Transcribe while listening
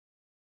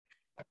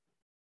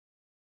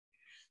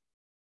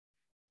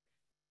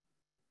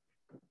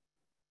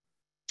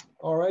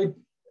All right,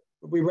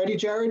 are we ready,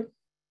 Jared?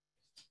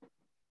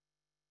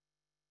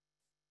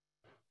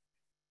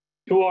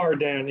 You are,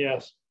 Dan,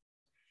 yes.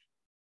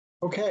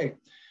 Okay,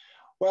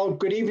 well,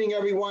 good evening,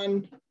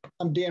 everyone.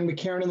 I'm Dan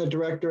McCarran, the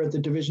Director at the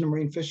Division of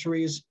Marine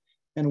Fisheries,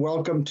 and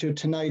welcome to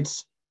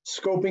tonight's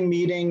scoping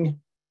meeting.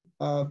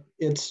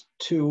 It's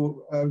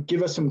to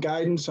give us some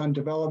guidance on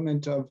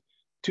development of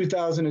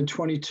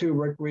 2022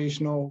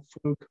 recreational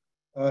fluke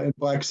and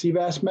black sea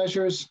bass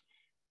measures.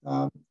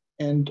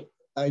 And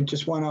I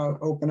just want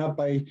to open up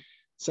by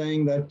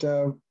saying that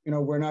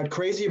we're not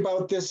crazy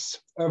about this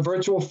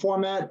virtual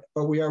format,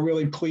 but we are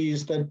really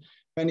pleased that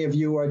many of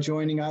you are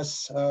joining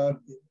us.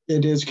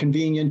 It is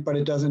convenient, but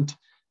it doesn't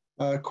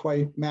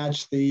quite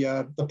match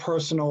the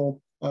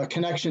personal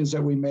connections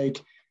that we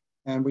make.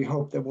 And we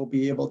hope that we'll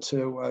be able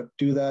to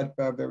do that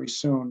very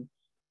soon,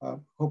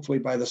 hopefully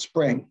by the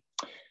spring.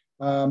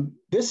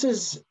 This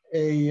is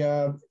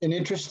an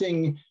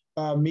interesting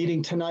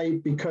meeting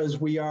tonight because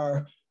we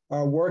are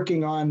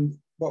working on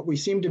what we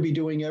seem to be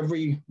doing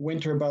every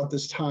winter about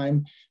this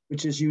time,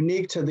 which is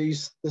unique to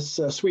this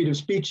suite of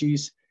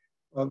species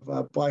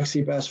of black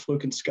sea bass,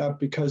 fluke, and scup,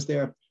 because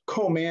they're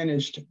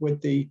co-managed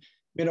with the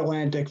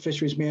Mid-Atlantic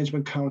Fisheries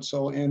Management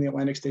Council and the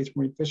Atlantic States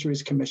Marine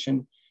Fisheries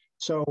Commission.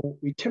 So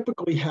we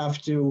typically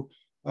have to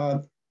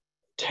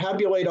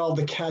tabulate all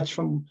the catch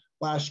from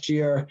last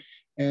year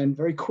and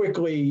very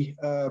quickly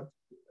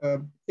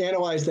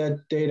analyze that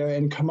data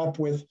and come up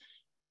with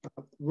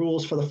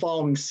rules for the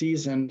following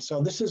season.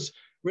 So this is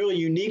really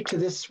unique to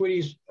this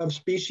suite of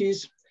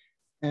species.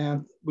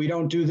 And we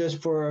don't do this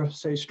for,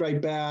 say,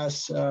 striped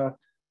bass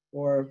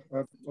or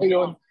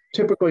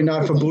typically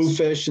not for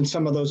bluefish and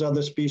some of those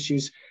other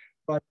species.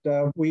 But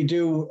we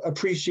do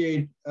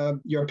appreciate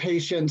your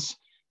patience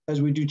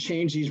as we do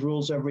change these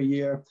rules every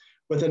year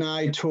with an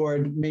eye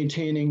toward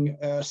maintaining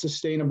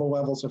sustainable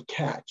levels of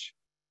catch.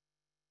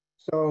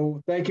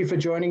 So thank you for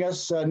joining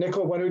us.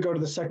 Nicola, why don't we go to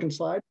the second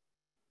slide?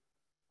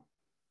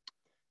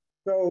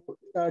 So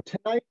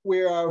tonight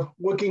we are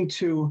looking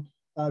to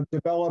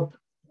develop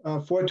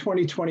for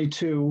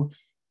 2022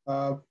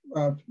 not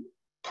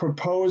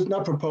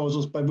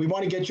proposals, but we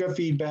want to get your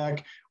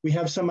feedback. We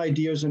have some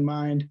ideas in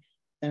mind.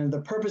 And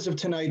the purpose of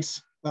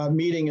tonight's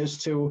meeting is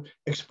to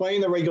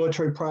explain the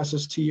regulatory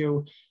process to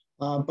you,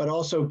 but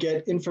also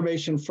get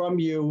information from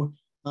you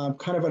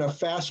kind of in a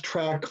fast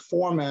track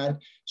format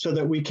so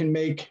that we can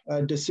make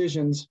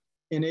decisions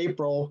in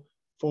April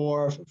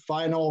for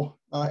final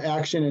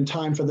action in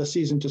time for the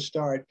season to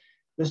start.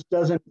 This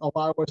doesn't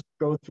allow us to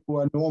go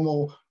through a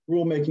normal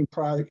rulemaking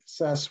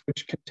process,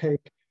 which could take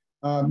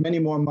many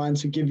more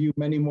months and give you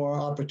many more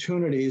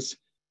opportunities.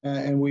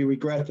 And we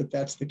regret that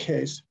that's the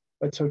case.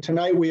 But so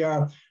tonight we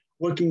are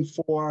looking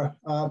for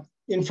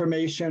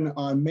information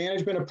on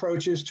management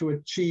approaches to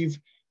achieve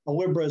a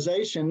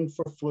liberalization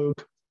for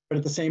fluke, but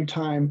at the same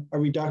time, a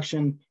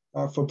reduction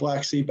for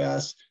black sea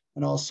bass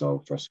and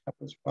also for scup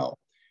as well.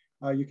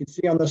 You can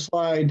see on the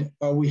slide,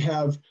 we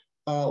have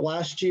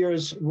last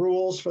year's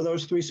rules for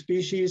those three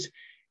species,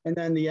 and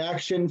then the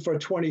action for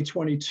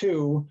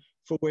 2022,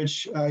 for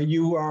which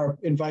you are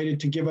invited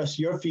to give us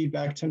your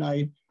feedback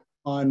tonight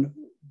on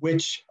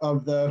which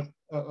of the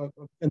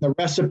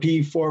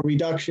recipe for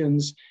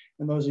reductions,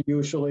 and those are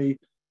usually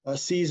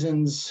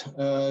seasons,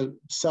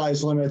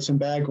 size limits, and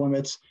bag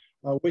limits,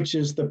 which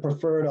is the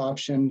preferred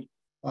option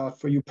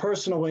for you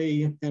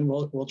personally, and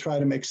we'll try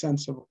to make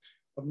sense of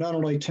not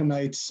only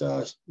tonight's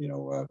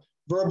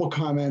verbal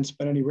comments,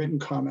 but any written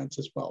comments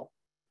as well.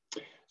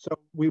 So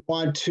we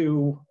want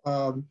to,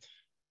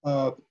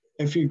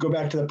 if you go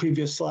back to the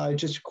previous slide,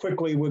 just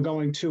quickly, we're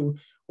going to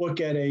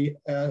look at a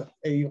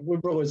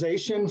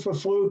liberalization for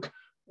fluke,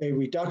 a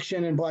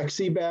reduction in black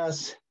sea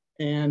bass,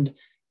 and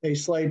a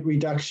slight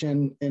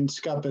reduction in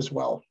scup as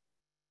well.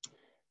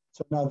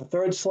 So now the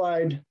third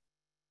slide,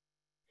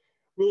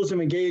 rules of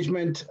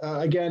engagement.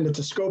 Again, it's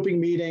a scoping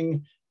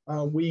meeting.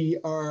 We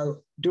are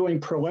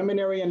doing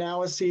preliminary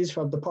analyses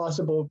of the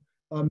possible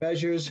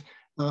measures.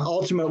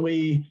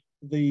 Ultimately,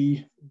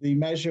 the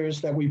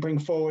measures that we bring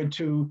forward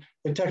to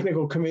the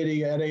technical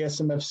committee at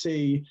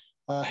ASMFC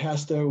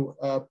has to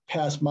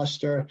pass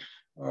muster.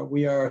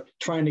 We are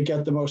trying to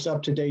get the most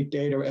up-to-date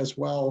data as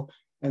well,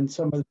 and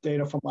some of the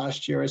data from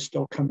last year is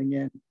still coming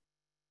in.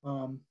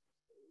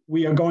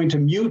 We are going to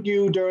mute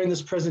you during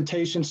this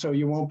presentation, so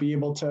you won't be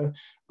able to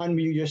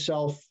unmute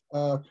yourself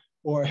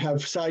or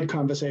have side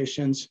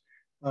conversations,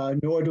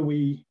 nor do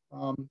we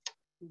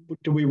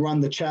run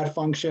the chat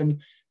function,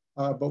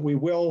 but we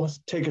will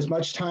take as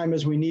much time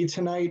as we need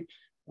tonight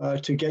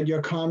to get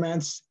your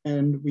comments,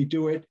 and we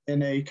do it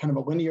in a kind of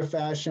a linear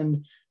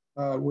fashion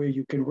where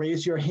you can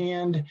raise your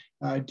hand.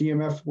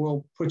 DMF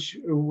will put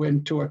you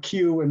into a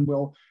queue and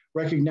will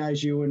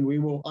recognize you, and we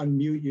will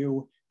unmute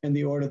you in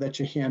the order that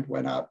your hand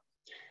went up.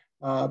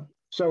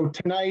 So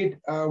tonight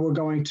we're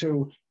going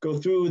to go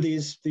through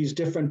these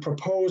different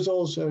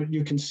proposals.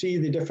 You can see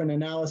the different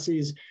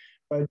analyses,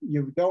 but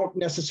you don't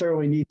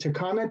necessarily need to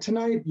comment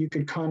tonight. You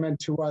could comment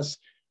to us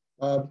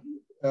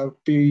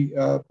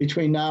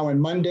between now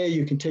and Monday.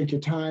 You can take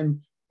your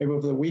time, maybe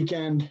over the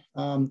weekend.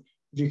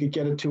 If you could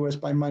get it to us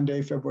by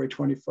Monday, February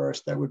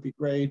 21st, that would be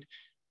great.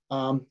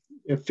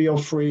 Feel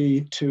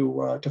free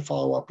to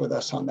follow up with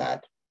us on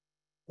that.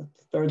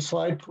 Third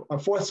slide,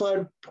 fourth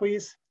slide,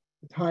 please,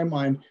 the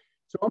timeline.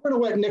 So I'm going to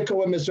let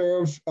Nicola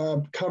Meserve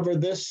cover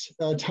this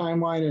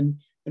timeline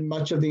and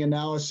much of the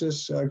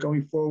analysis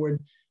going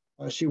forward.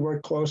 She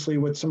worked closely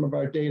with some of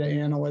our data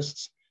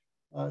analysts,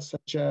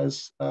 such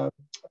as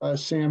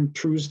Sam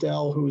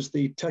Truesdell, who's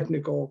the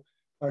technical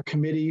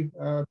committee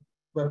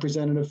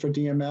representative for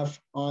DMF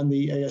on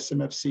the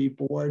ASMFC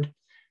board.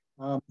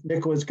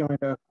 Nicola is going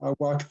to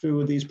walk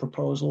through these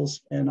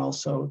proposals and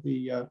also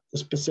the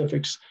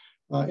specifics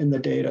in the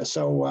data.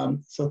 So,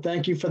 so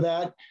thank you for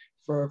that,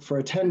 for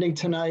attending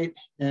tonight,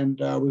 and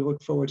we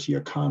look forward to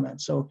your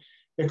comments. So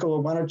Nicola,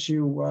 why don't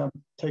you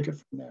take it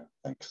from there?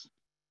 Thanks.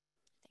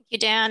 Thank you,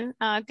 Dan.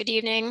 Good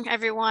evening,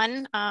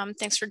 everyone.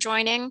 Thanks for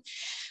joining.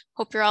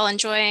 Hope you're all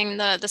enjoying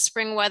the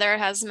spring weather.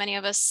 Has many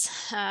of us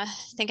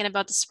thinking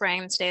about the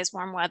spring. Today's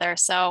warm weather.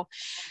 So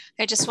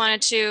I just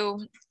wanted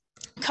to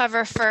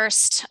cover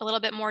first a little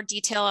bit more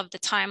detail of the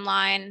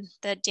timeline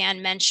that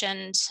Dan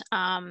mentioned,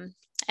 and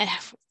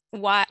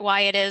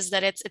why it is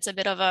that it's a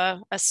bit of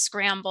a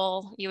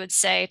scramble, you would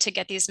say, to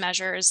get these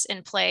measures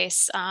in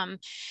place.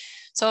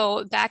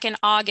 So back in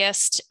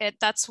August,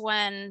 that's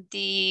when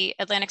the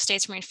Atlantic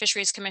States Marine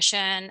Fisheries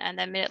Commission and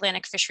the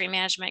Mid-Atlantic Fishery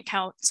Management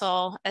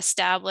Council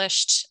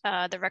established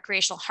the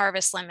recreational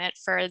harvest limit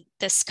for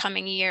this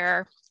coming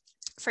year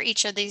for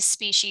each of these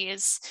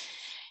species.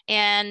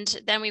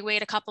 And then we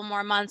wait a couple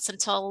more months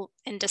until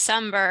in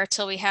December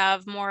till we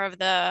have more of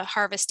the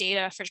harvest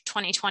data for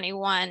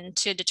 2021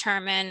 to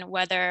determine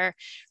whether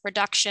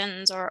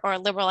reductions or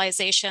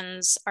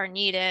liberalizations are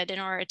needed in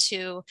order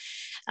to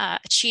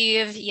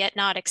achieve yet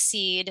not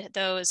exceed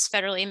those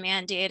federally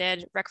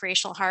mandated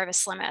recreational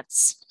harvest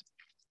limits.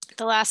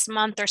 The last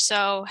month or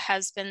so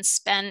has been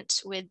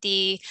spent with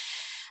the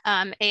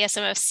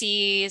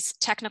ASMFC's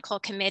technical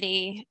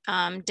committee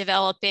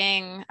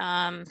developing,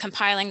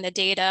 compiling the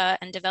data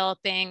and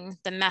developing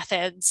the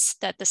methods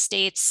that the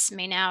states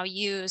may now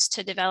use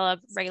to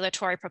develop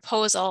regulatory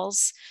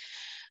proposals.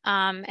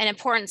 An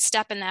important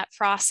step in that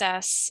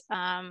process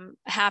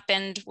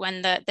happened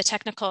when the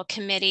technical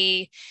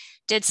committee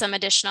did some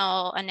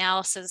additional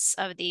analysis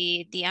of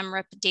the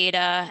MRIP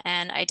data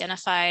and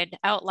identified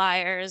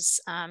outliers,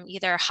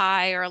 either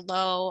high or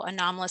low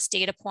anomalous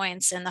data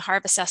points in the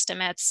harvest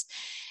estimates,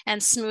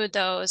 and smoothed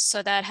those.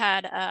 So that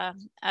had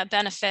a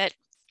benefit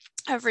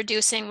of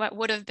reducing what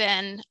would have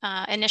been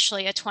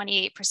initially a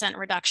 28%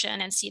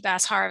 reduction in sea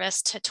bass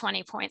harvest to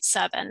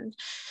 20.7.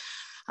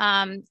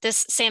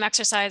 This same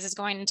exercise is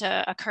going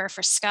to occur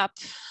for scup.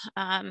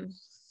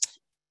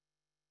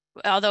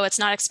 Although it's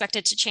not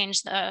expected to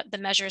change the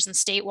measures in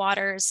state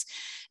waters,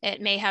 it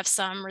may have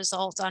some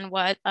result on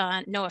what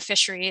NOAA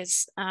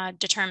Fisheries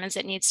determines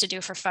it needs to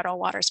do for federal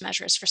waters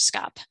measures for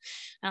scup.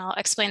 And I'll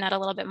explain that a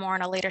little bit more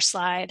in a later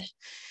slide.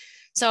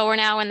 So we're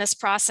now in this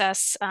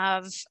process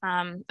of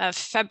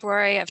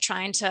February of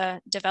trying to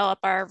develop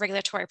our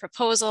regulatory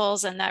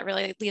proposals, and that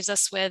really leaves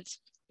us with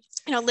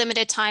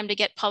limited time to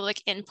get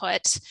public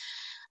input.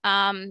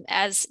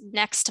 As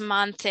next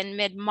month in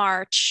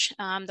mid-March,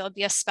 there'll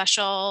be a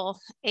special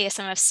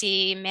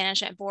ASMFC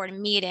Management Board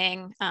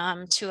meeting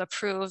to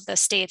approve the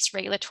state's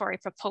regulatory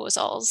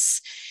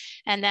proposals.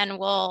 And then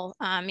we'll,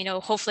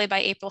 hopefully by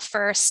April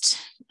 1st,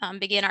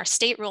 begin our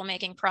state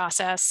rulemaking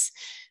process.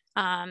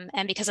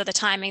 And because of the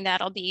timing,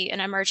 that'll be an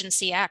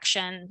emergency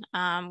action,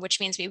 which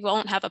means we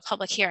won't have a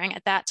public hearing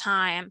at that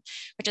time,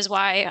 which is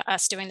why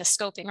us doing the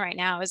scoping right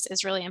now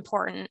is really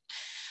important.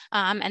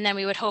 And then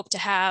we would hope to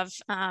have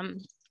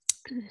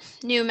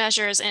new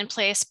measures in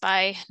place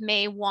by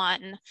May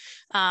 1,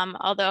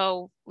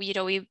 although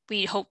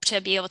we hope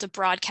to be able to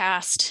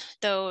broadcast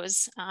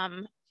those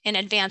in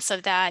advance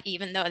of that,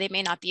 even though they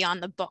may not be on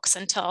the books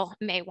until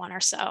May 1 or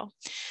so.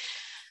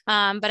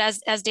 But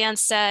as Dan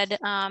said,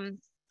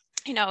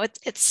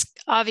 it's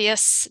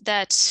obvious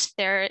that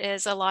there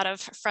is a lot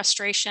of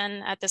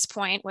frustration at this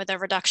point with a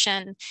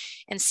reduction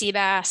in sea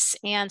bass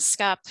and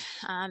scup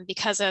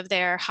because of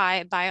their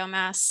high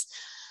biomass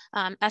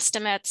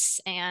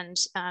estimates and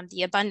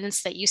the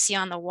abundance that you see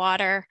on the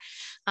water.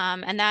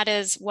 And that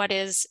is what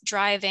is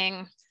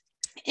driving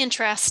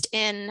interest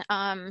in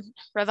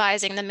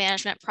revising the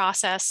management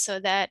process so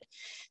that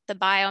the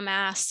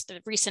biomass,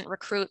 the recent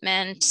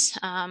recruitment,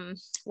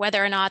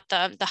 whether or not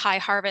the high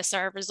harvests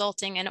are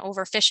resulting in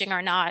overfishing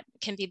or not,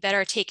 can be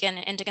better taken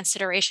into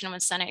consideration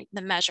when setting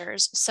the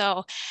measures.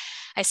 So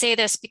I say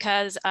this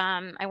because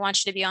I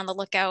want you to be on the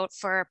lookout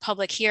for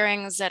public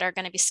hearings that are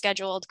going to be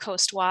scheduled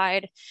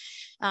coast-wide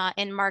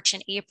in March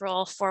and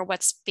April for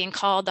what's being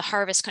called the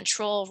Harvest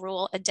Control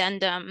Rule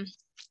Addendum,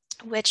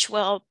 which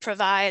will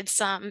provide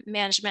some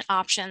management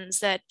options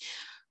that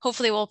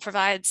hopefully will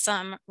provide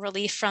some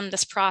relief from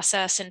this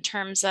process in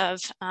terms of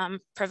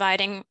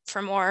providing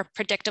for more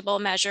predictable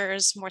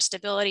measures, more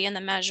stability in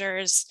the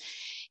measures,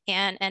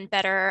 and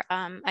better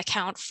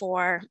account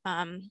for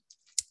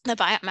the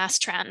biomass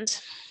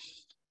trend.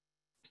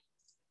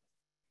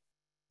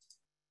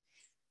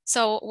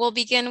 So we'll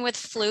begin with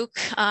Fluke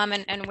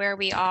and where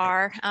we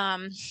are.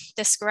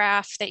 This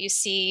graph that you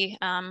see,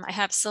 I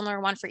have a similar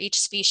one for each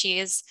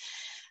species.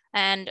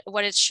 And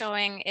what it's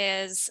showing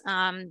is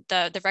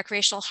the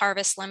recreational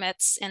harvest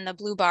limits in the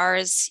blue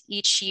bars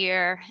each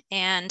year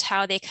and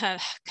how they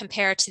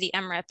compare to the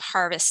MRIP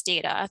harvest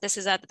data. This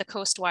is at the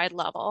coast-wide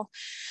level.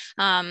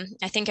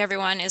 I think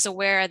everyone is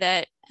aware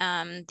that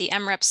the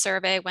MRIP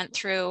survey went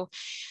through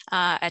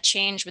a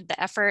change with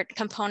the effort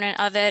component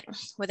of it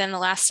within the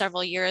last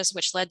several years,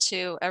 which led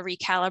to a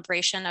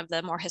recalibration of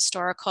the more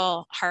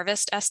historical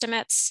harvest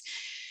estimates.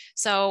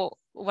 So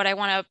what I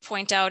want to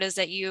point out is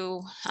that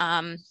you,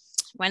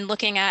 when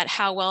looking at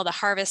how well the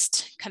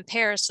harvest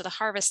compares to the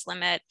harvest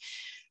limit,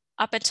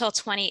 up until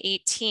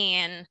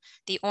 2018,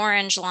 the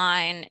orange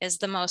line is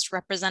the most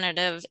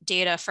representative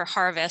data for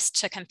harvest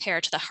to compare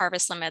to the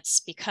harvest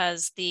limits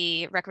because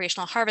the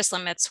recreational harvest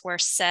limits were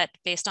set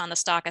based on the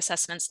stock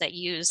assessments that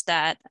used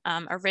that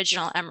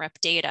original MRIP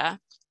data.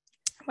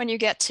 When you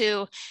get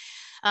to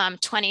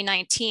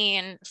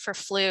 2019 for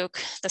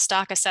Fluke, the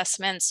stock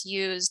assessments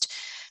used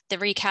the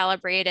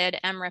recalibrated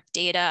MRIP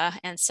data,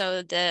 and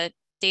so the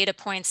data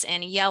points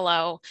in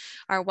yellow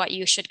are what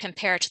you should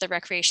compare to the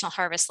recreational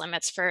harvest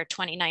limits for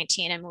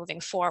 2019 and moving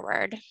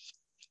forward.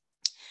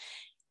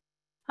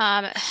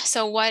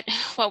 So what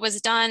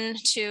was done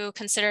to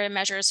consider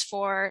measures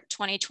for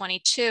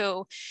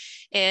 2022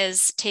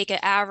 is take an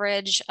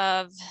average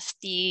of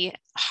the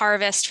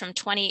harvest from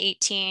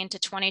 2018 to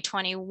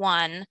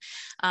 2021,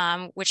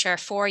 which are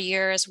 4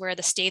 years where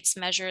the state's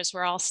measures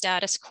were all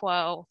status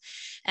quo.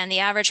 And the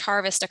average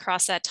harvest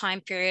across that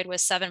time period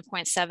was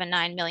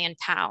 7.79 million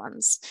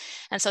pounds.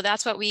 And so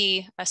that's what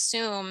we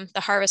assume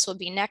the harvest will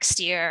be next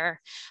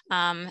year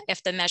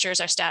if the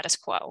measures are status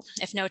quo,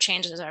 if no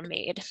changes are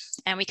made.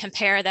 And we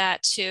compare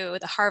that to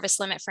the harvest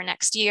limit for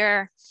next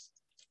year,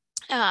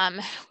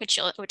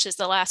 which is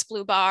the last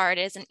blue bar. It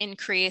is an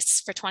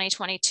increase for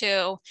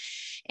 2022,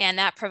 and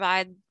that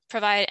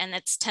and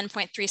it's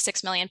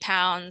 10.36 million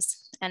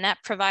pounds, and that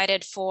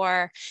provided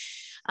for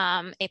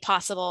a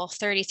possible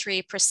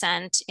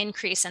 33%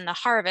 increase in the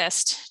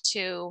harvest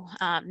to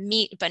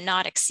meet but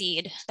not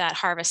exceed that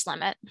harvest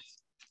limit.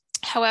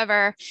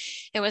 However,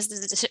 it was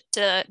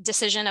the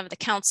decision of the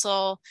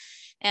council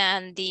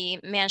and the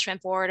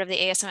management board of the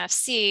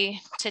ASMFC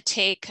to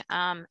take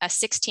a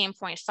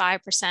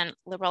 16.5%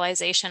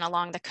 liberalization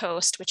along the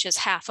coast, which is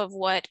half of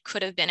what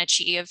could have been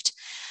achieved.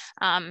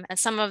 And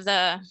some of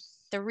the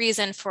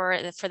reason for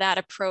that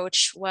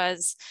approach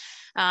was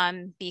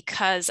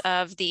because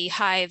of the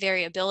high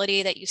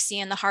variability that you see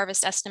in the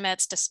harvest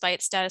estimates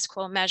despite status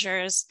quo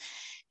measures,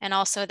 and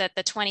also that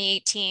the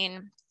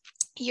 2018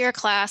 year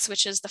class,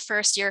 which is the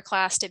first year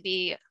class to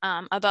be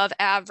above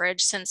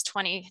average since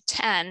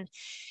 2010,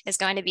 is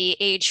going to be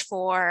age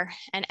 4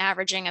 and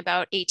averaging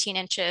about 18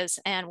 inches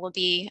and will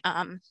be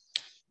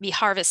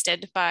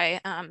harvested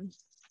by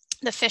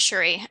the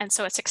fishery. And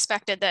so it's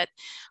expected that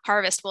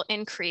harvest will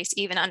increase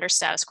even under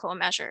status quo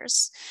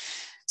measures.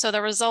 So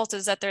the result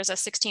is that there's a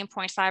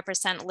 16.5%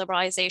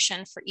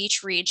 liberalization for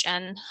each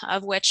region,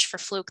 of which for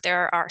Fluke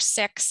there are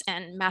 6,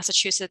 and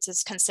Massachusetts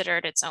is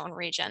considered its own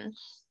region.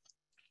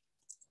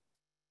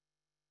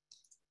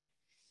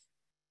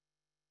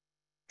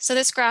 So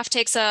this graph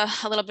takes a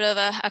little bit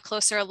of a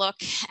closer look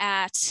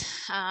at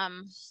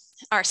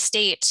our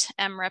state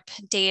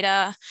MRIP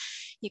data.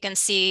 You can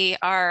see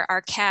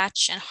our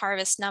catch and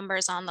harvest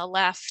numbers on the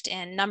left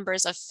and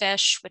numbers of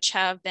fish, which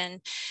have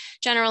been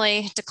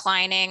generally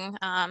declining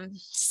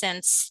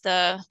since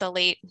the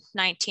late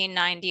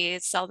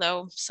 1990s,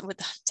 although with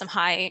some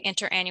high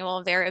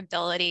interannual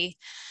variability.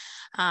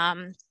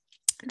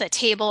 The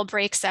table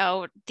breaks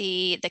out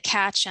the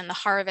catch and the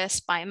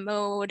harvest by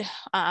mode,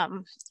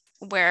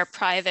 where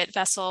private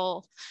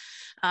vessel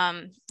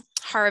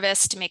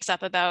harvest makes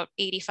up about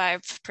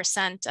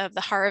 85% of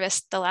the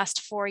harvest the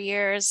last 4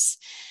 years.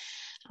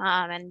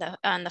 And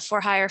the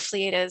for-hire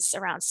fleet is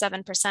around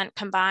 7%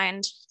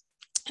 combined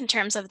in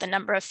terms of the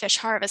number of fish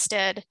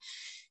harvested.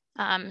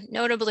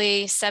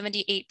 Notably,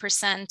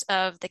 78%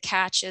 of the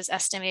catch is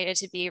estimated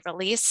to be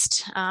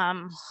released,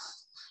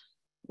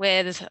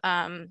 with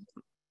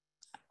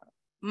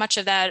much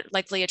of that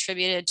likely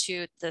attributed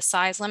to the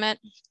size limit.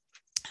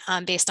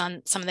 Based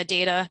on some of the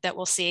data that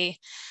we'll see.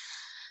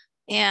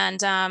 And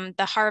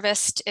the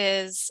harvest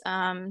is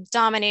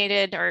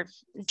dominated, or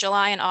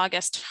July and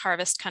August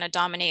harvest kind of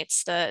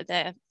dominates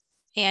the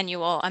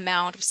annual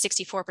amount,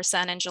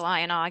 64% in July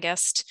and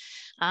August.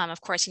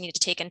 Of course, you need to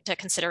take into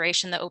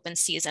consideration the open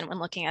season when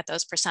looking at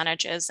those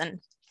percentages,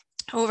 and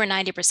over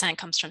 90%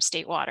 comes from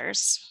state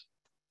waters.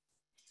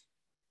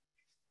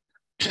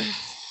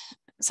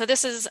 So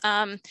this is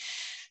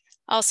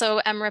also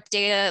MRIP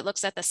data. It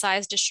looks at the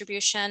size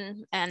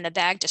distribution and the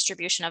bag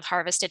distribution of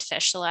harvested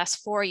fish the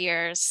last 4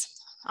 years.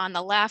 On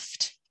the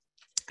left,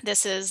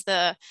 this is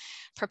the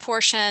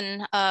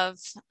proportion of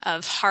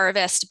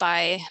harvest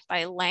by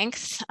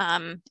length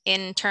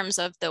in terms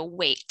of the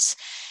weight.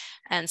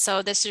 And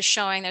so this is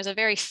showing there's a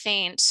very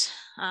faint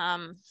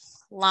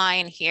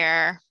line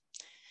here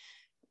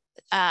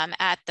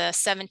at the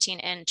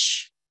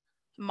 17-inch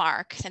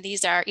mark. And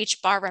these are,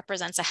 each bar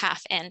represents a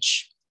 ½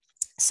 inch.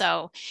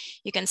 So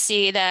you can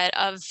see that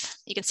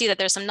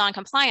there's some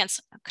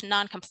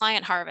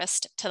non-compliant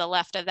harvest to the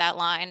left of that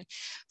line,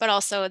 but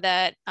also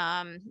that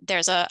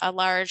there's a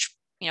large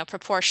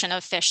proportion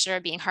of fish that are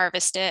being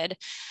harvested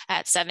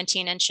at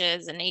 17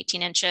 inches and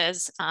 18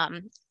 inches.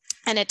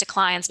 And it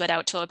declines, but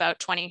out to about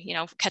 20,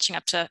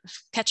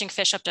 catching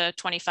fish up to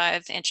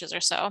 25 inches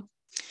or so.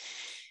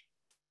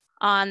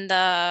 On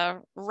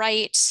the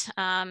right,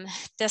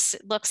 this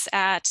looks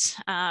at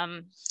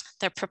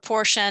the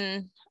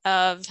proportion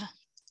of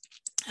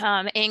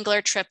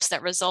angler trips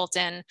that result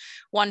in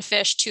 1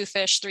 fish, 2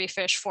 fish, 3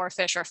 fish, 4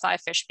 fish, or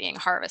 5 fish being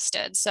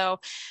harvested. So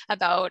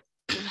about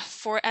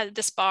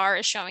this bar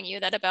is showing you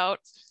that about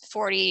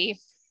 42,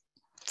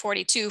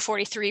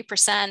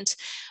 43%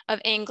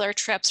 of angler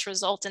trips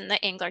result in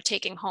the angler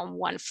taking home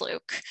 1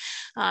 fluke.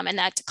 And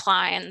that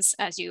declines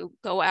as you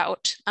go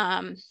out.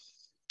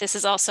 This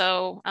is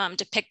also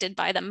depicted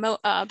by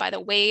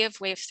the wave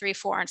 3,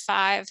 4, and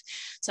 5.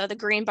 So the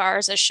green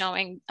bars are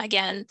showing,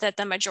 again, that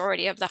the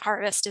majority of the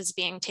harvest is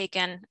being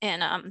taken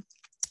in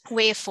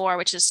wave 4,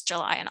 which is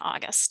July and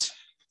August.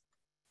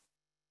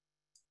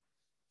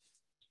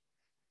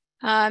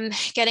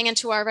 Getting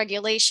into our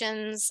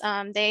regulations,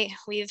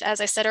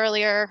 as I said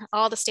earlier,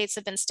 all the states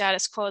have been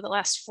status quo the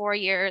last 4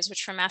 years,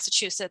 which for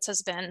Massachusetts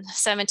has been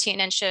 17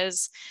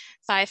 inches,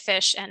 5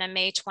 fish, and a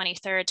May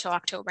 23rd to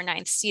October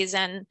 9th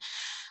season.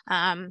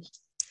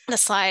 The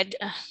slide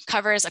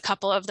covers a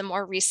couple of the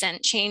more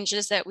recent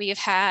changes that we've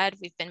had.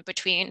 We've been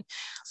between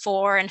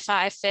 4 and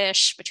 5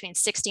 fish, between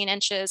 16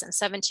 inches and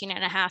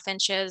 17.5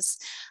 inches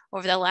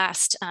over the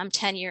last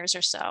 10 years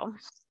or so.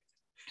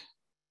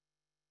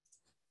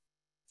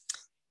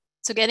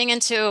 So getting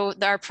into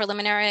our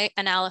preliminary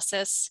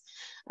analysis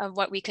of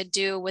what we could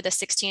do with a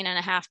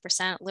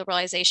 16.5%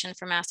 liberalization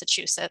for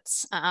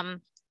Massachusetts.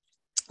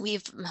 We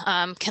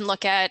can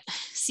look at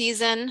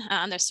season.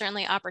 There's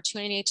certainly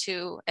opportunity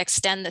to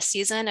extend the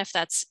season if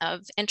that's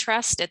of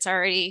interest. It's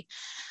already,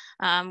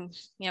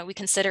 we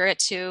consider it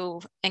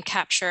to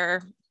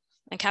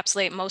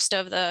encapsulate most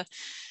of the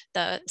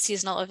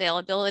seasonal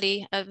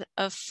availability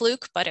of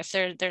Fluke, but if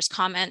there's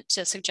comment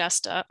to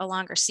suggest a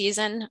longer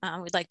season,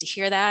 we'd like to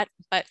hear that.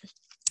 But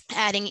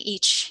adding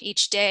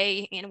each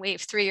day in wave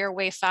 3 or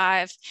wave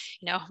 5,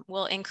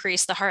 will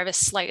increase the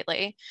harvest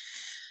slightly.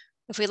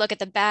 If we look at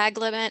the bag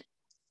limit,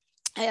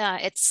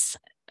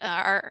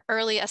 our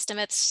early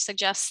estimates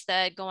suggest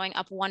that going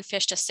up 1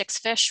 fish to 6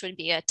 fish would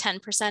be a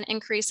 10%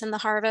 increase in the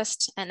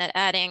harvest, and that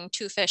adding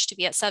 2 fish to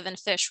be at 7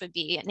 fish would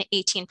be an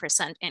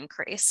 18%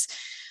 increase,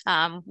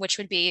 which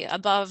would be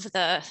above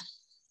the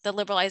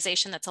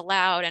liberalization that's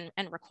allowed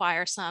and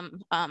require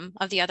some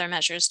of the other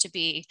measures to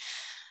be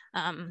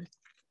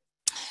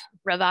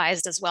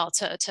revised as well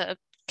to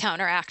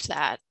counteract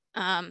that.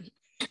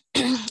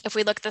 If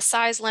we look at the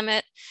size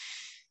limit,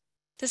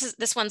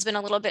 this one's been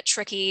a little bit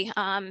tricky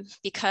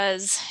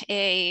because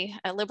a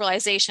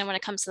liberalization when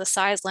it comes to the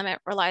size limit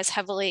relies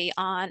heavily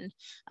on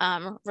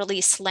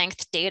release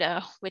length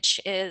data, which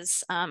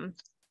is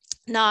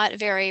not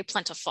very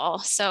plentiful.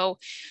 So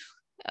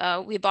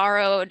we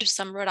borrowed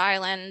some Rhode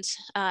Island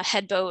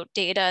headboat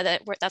data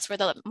that's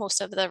where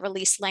most of the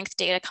release length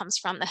data comes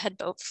from, the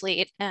headboat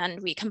fleet, and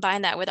we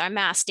combine that with our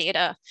mass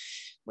data,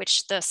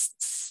 which the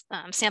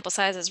sample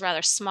size is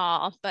rather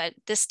small, but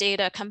this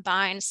data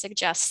combined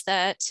suggests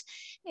that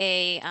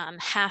a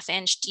 ½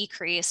 inch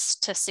decrease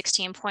to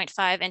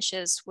 16.5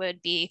 inches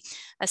would be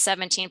a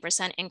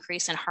 17%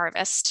 increase in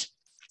harvest.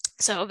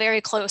 So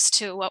very close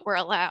to what we're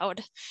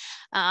allowed.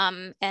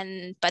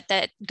 But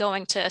that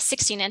going to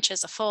 16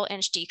 inches, a full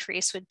inch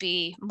decrease would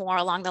be more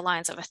along the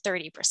lines of a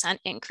 30%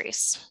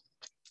 increase.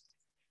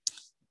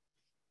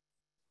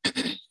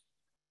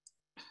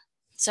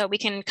 So we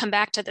can come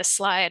back to this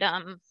slide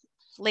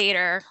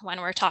later when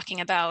we're talking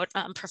about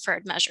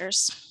preferred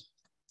measures.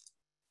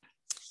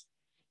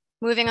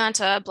 Moving on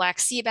to black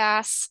sea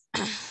bass,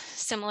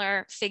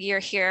 similar figure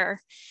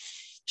here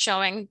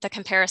showing the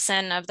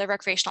comparison of the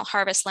recreational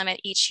harvest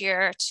limit each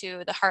year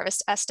to the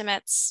harvest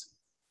estimates.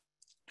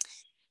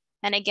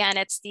 And again,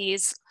 it's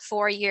these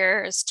 4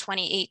 years,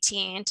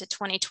 2018 to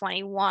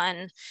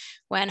 2021,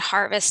 when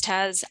harvest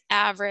has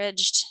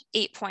averaged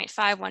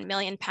 8.51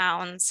 million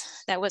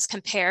pounds. That was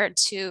compared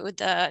to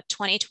the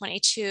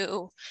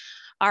 2022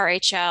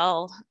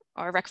 RHL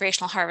or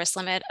recreational harvest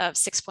limit of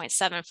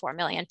 6.74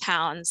 million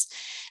pounds.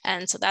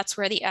 And so that's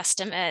where the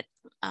estimate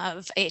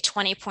of a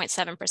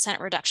 20.7%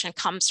 reduction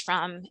comes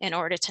from in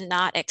order to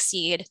not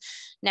exceed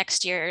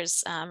next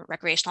year's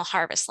recreational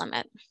harvest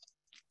limit.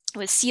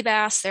 With sea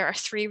bass, there are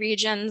 3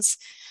 regions,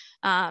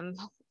 and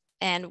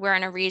we're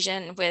in a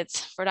region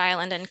with Rhode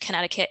Island and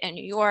Connecticut and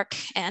New York.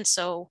 And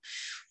so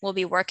we'll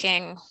be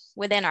working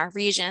within our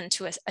region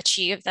to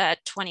achieve that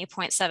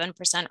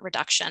 20.7%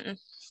 reduction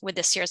with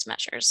this year's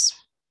measures.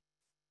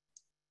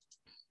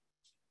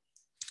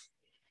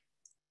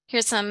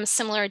 Here's some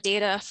similar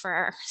data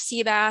for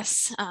sea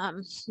bass,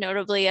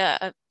 notably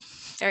a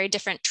very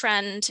different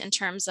trend in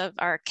terms of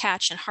our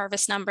catch and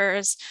harvest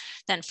numbers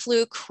than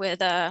Fluke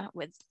with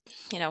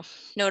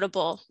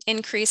notable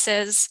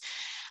increases.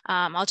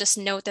 I'll just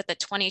note that the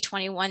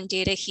 2021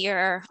 data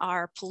here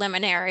are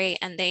preliminary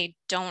and they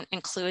don't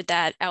include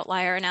that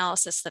outlier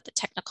analysis that the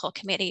technical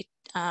committee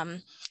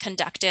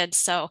conducted.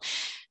 So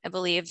I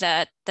believe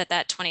that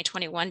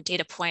 2021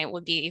 data point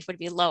would be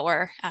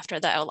lower after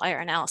the outlier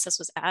analysis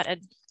was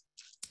added.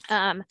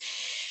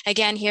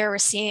 Again, here we're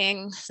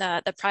seeing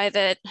the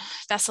private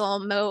vessel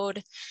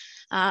mode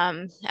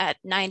at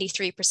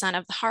 93%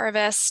 of the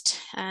harvest,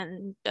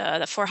 and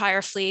the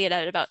for-hire fleet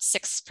at about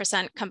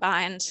 6%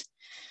 combined.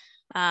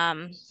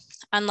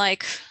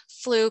 Unlike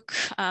Fluke,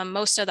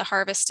 most of the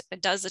harvest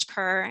does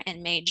occur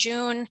in May,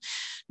 June,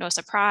 no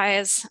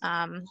surprise.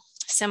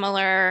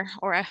 Similar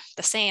or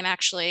the same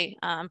actually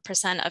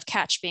percent of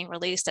catch being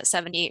released at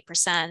 78%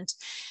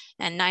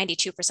 and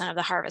 92% of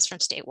the harvest from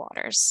state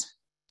waters.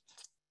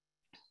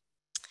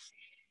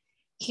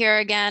 Here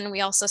again,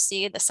 we also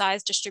see the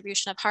size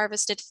distribution of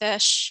harvested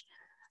fish.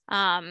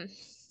 Again,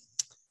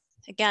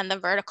 the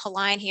vertical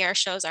line here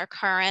shows our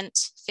current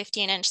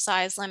 15-inch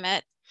size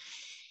limit.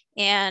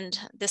 And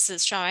this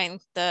is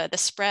showing the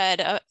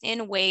spread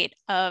in weight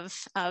of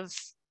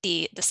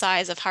the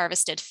size of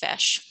harvested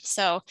fish.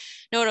 So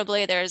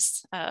notably,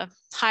 there's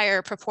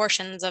higher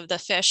proportions of the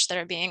fish that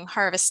are being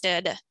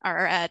harvested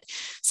are at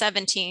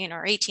 17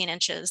 or 18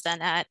 inches than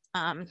at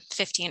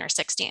 15 or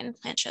 16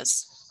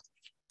 inches.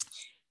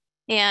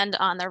 And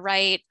on the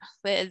right,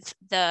 with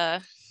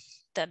the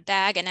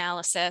bag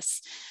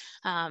analysis,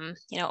 over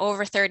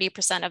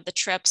 30% of the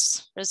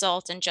trips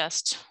result in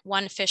just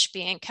one fish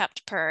being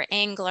kept per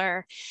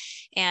angler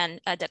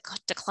and a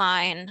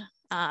decline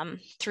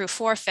through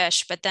 4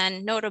 fish. But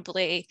then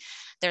notably,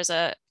 there's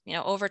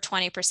over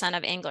 20%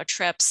 of angler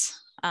trips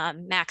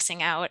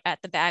maxing out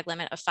at the bag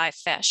limit of 5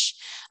 fish.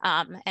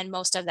 And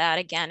most of that,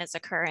 again, is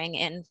occurring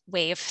in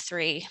wave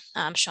 3,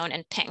 shown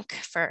in pink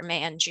for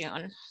May and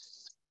June.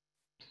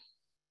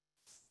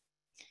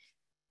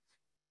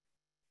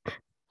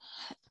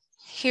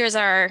 Here's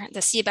the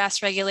sea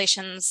bass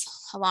regulations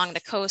along the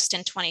coast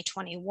in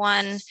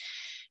 2021.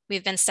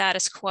 We've been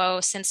status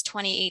quo since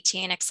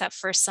 2018, except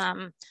for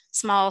some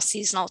small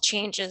seasonal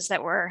changes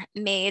that were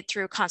made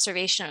through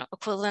conservation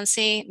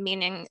equivalency,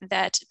 meaning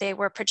that they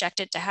were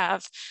projected to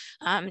have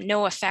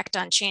no effect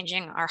on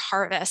changing our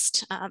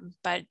harvest,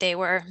 but they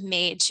were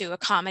made to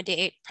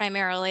accommodate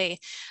primarily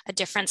a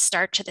different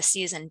start to the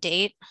season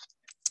date.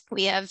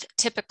 We have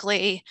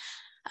typically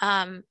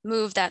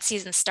move that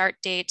season start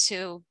date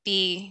to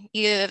be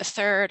either the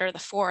 3rd or the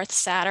 4th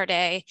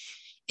Saturday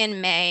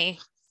in May,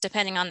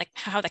 depending on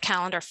how the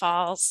calendar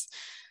falls.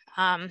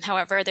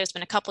 However, there's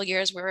been a couple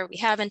years where we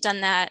haven't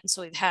done that, and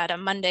so we've had a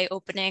Monday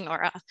opening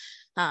or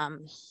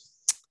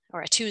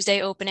a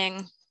Tuesday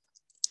opening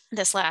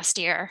this last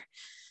year.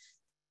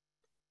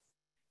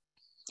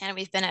 And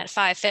we've been at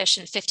 5 fish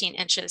and 15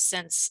 inches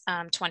since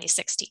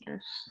 2016.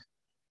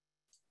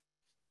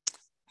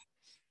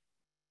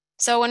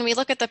 So when we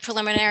look at the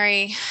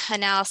preliminary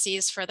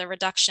analyses for the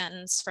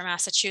reductions for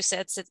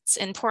Massachusetts, it's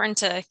important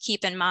to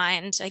keep in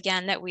mind,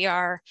 again, that we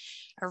are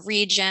a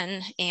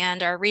region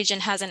and our region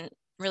hasn't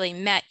really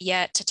met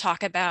yet to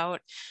talk about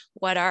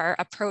what our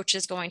approach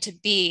is going to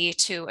be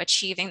to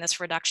achieving this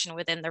reduction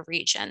within the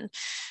region.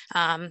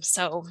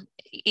 So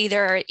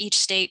either each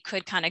state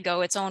could kind of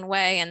go its own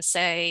way and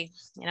say,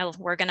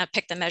 we're going to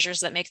pick the measures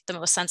that make the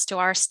most sense to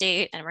our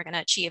state, and we're going to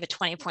achieve a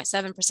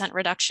 20.7%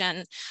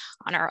 reduction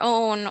on our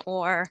own.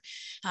 Or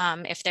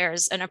if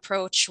there's an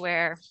approach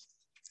where,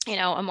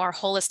 a more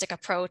holistic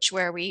approach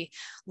where we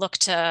look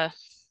to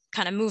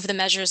kind of move the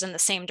measures in the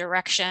same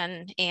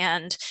direction,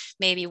 and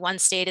maybe one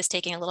state is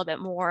taking a little bit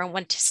more and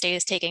one state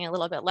is taking a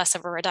little bit less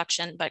of a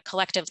reduction, but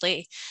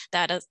collectively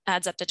that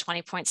adds up to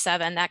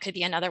 20.7. That could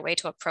be another way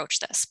to approach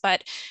this.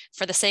 But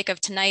for the sake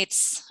of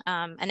tonight's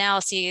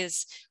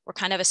analyses, we're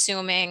kind of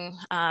assuming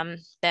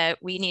that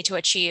we need to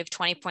achieve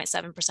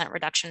 20.7%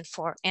 reduction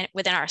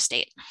within our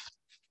state.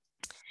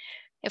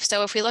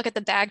 If we look at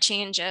the bag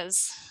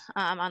changes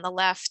on the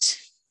left,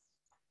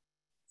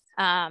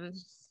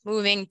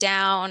 moving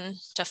down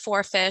to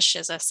 4 fish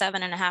is a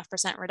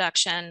 7.5%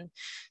 reduction,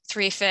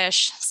 3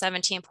 fish,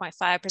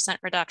 17.5%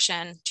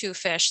 reduction, 2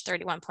 fish,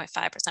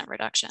 31.5%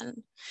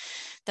 reduction.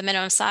 The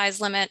minimum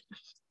size limit,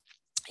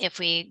 if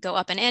we go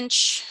up an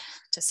inch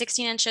to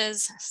 16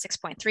 inches,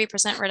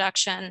 6.3%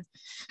 reduction,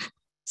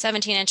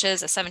 17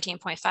 inches, a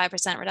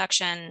 17.5%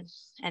 reduction,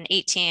 and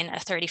 18, a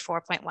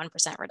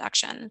 34.1%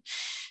 reduction.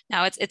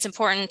 Now, it's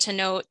important to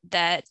note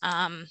that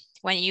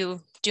when you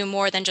do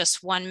more than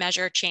just one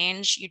measure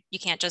change, you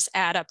can't just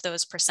add up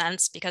those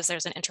percents because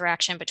there's an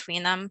interaction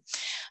between them.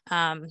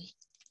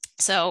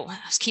 So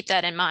keep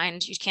that in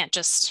mind. You can't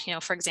just,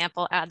 for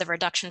example, add the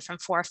reduction from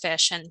 4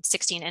 fish and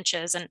 16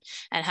 inches and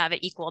have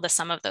it equal the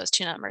sum of those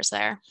two numbers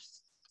there.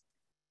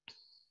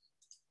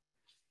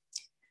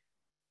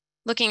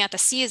 Looking at the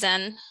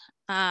season,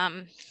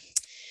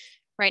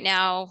 right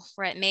now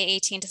we're at May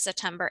 18 to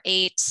September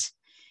 8.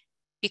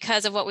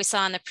 because of what we saw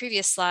on the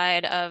previous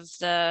slide of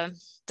the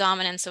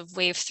dominance of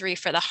wave 3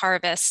 for the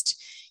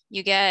harvest,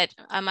 you get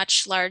a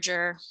much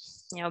larger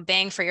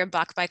bang for your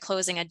buck by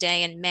closing a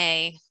day in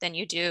May than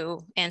you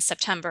do in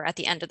September at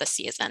the end of the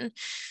season.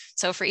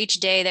 So for each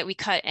day that we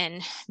cut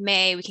in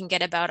May, we can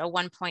get about a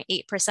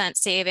 1.8%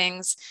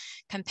 savings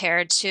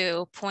compared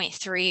to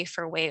 0.3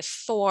 for wave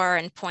 4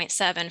 and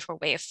 0.7 for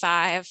wave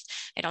 5.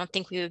 I don't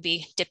think we would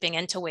be dipping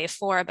into wave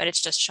 4, but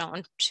it's just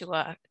shown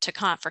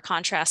for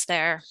contrast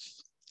there.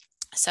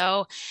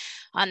 So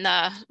on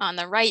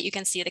the right, you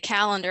can see the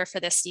calendar for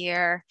this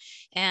year,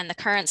 and the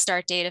current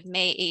start date of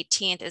May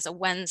 18th is a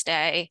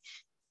Wednesday.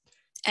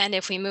 And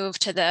if we move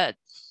to the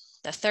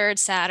third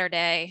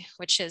Saturday,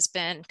 which has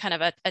been kind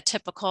of a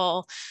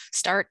typical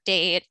start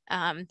date,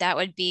 that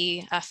would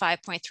be a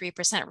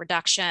 5.3%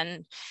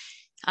 reduction.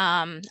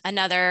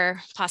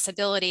 Another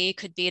possibility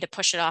could be to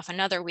push it off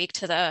another week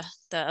to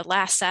the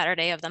last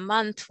Saturday of the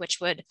month, which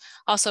would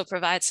also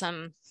provide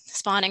some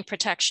spawning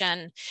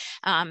protection,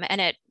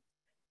 and it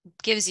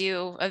gives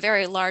you a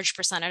very large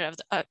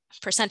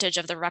percentage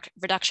of the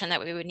reduction that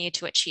we would need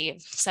to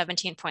achieve,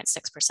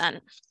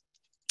 17.6%.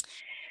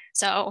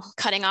 So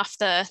cutting off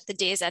the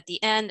days at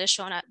the end is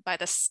shown by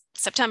the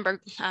September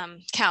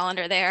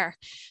calendar there.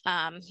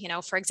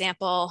 For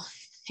example,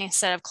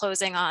 instead of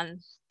closing on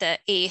the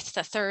 8th,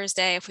 the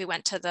Thursday, if we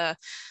went to the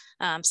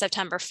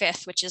September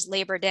 5th, which is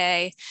Labor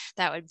Day,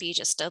 that would be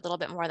just a little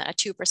bit more than a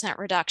 2%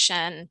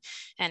 reduction.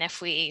 And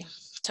if we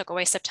took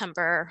away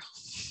September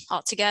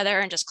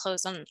altogether and just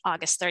closed on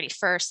August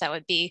 31st, that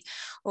would be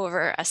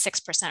over a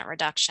 6%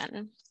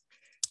 reduction.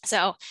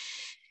 So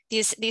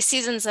these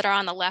seasons that are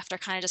on the left are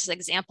kind of just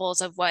examples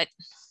of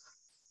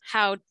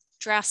how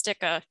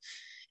drastic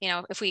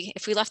if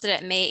we left it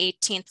at May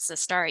 18th as a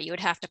start, you would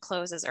have to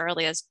close as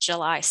early as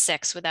July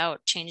 6th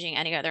without changing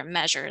any other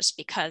measures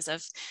because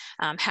of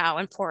how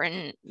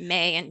important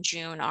May and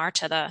June are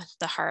to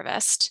the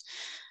harvest.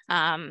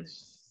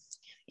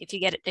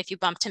 If you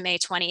bump to May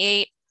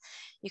 28th,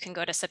 you can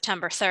go to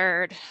September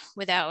 3rd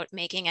without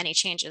making any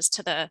changes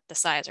to the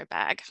size or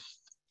bag.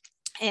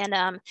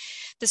 And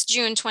this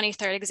June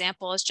 23rd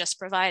example is just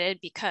provided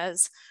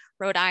because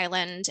Rhode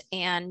Island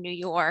and New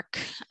York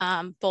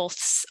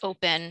both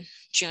open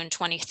June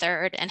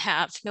 23rd and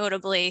have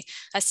notably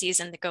a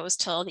season that goes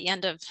till the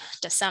end of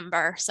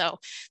December. So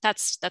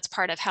that's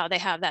part of how they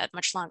have that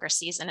much longer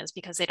season, is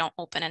because they don't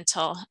open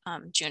until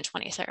June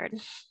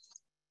 23rd.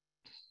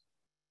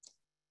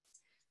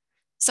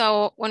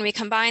 So when we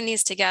combine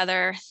these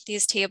together,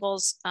 these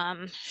tables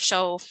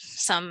show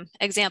some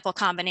example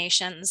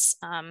combinations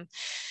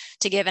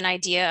to give an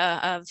idea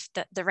of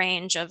the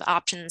range of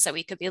options that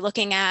we could be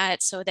looking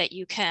at, so that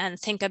you can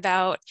think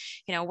about,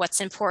 what's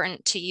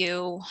important to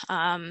you,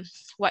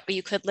 what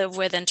you could live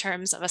with in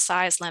terms of a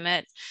size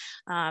limit,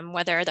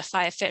 whether the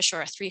 5-fish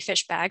or a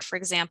 3-fish bag, for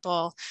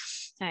example,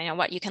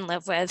 what you can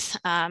live with.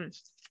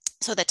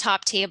 So the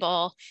top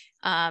table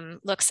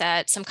looks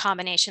at some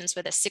combinations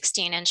with a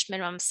 16-inch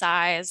minimum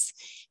size,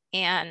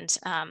 and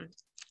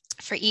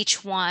for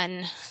each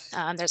one,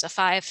 there's a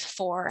 5,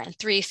 4, and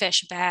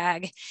 3-fish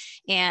bag,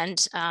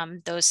 and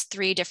those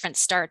 3 different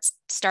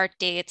start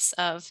dates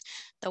of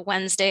the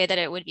Wednesday that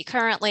it would be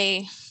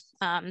currently,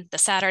 the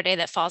Saturday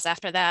that falls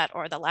after that,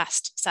 or the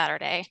last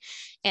Saturday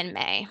in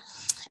May.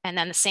 And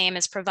then the same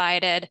is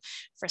provided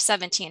for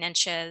 17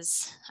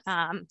 inches.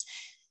 On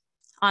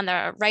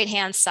the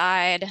right-hand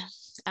side,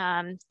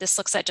 this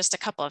looks at just a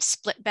couple of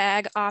split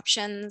bag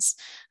options.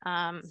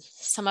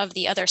 Some of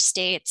the other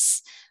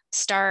states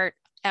start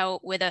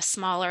out with a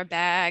smaller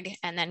bag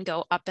and then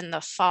go up in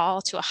the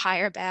fall to a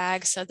higher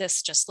bag. So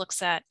this just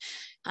looks at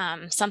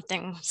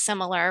something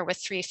similar with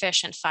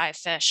 3-fish and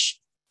 5-fish,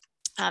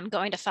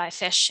 going to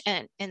 5-fish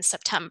in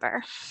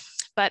September.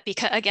 But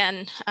because,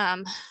 again,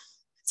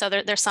 so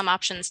there's some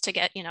options to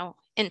get,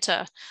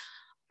 into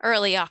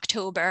early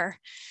October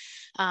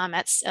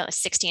at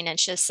 16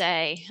 inches,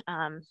 say,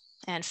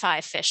 and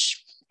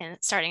 5-fish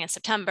starting in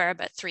September,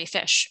 but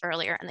 3-fish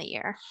earlier in the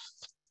year.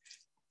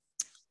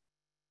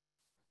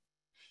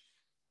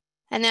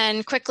 And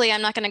then quickly,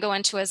 I'm not going to go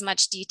into as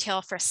much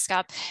detail for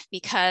SCUP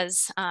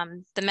because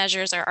the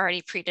measures are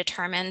already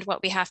predetermined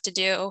what we have to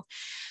do.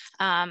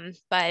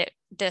 But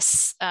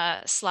this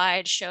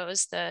slide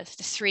shows the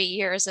 3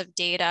 years of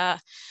data.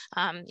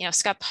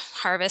 SCUP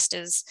harvest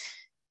is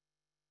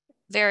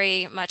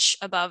very much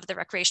above the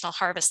recreational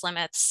harvest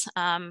limits.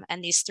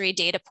 And these 3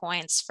 data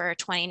points for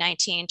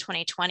 2019,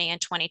 2020, and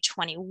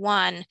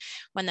 2021,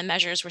 when the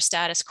measures were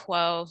status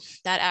quo,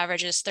 that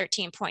averages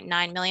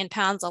 13.9 million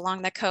pounds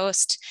along the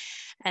coast.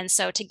 And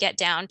so to get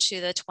down to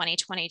the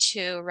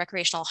 2022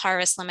 recreational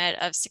harvest limit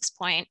of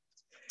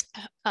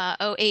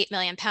 6.08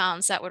 million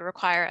pounds, that would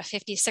require a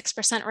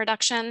 56%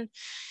 reduction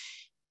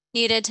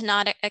needed to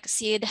not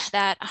exceed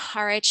that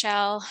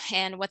RHL.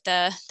 And what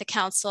the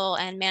council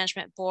and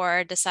management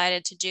board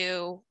decided to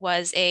do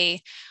was a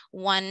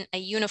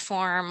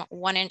uniform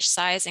 1-inch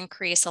size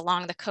increase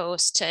along the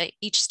coast to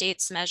each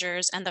state's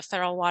measures and the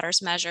federal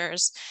waters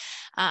measures,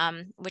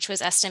 which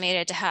was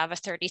estimated to have a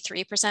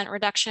 33%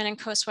 reduction in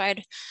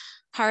coastwide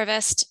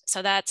harvest.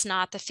 So that's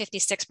not the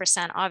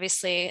 56%,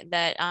 obviously,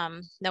 that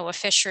NOAA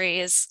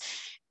Fisheries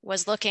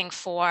was looking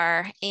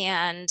for.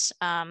 And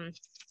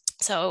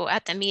so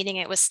at the meeting,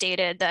 it was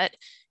stated that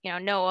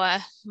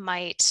NOAA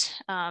might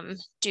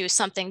do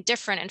something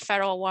different in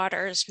federal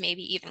waters,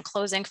 maybe even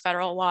closing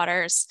federal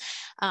waters,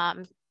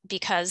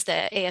 because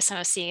the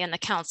ASMOC and the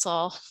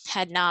council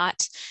had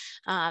not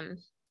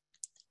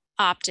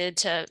opted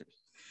to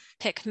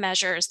pick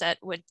measures that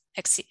would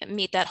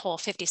meet that whole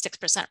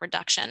 56%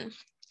 reduction.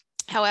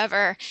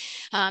 However,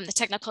 the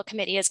technical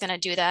committee is going to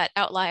do that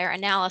outlier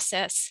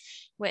analysis,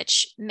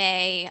 which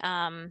may,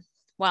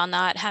 while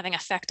not having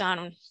effect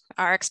on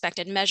our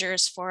expected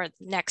measures for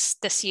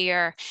this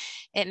year,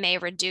 it may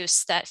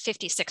reduce that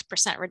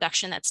 56%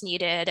 reduction that's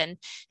needed, and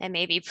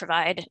maybe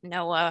provide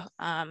NOAA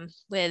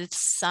with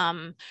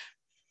some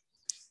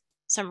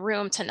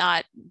room to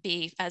not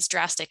be as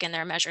drastic in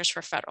their measures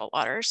for federal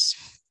waters.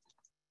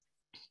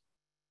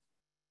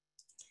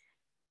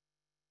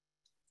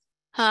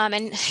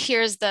 And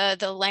here's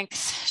the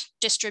length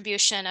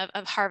distribution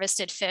of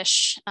harvested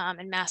fish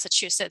in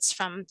Massachusetts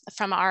from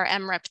our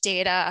MRIP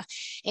data.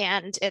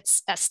 And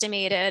it's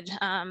estimated,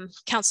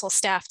 council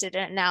staff did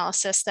an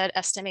analysis that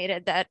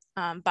estimated that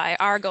by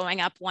our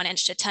going up 1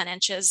 inch to 10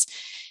 inches,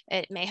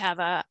 it may have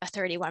a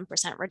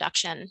 31%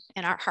 reduction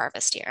in our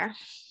harvest year.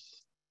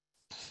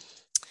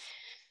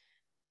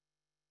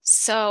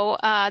 So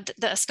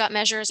the SCOT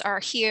measures are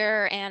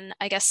here, and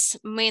I guess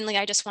mainly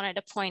I just wanted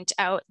to point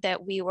out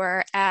that we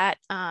were at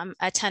a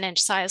 10-inch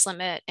size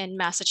limit in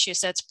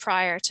Massachusetts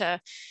prior to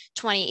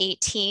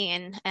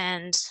 2018,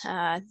 and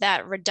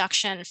that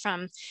reduction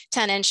from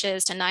 10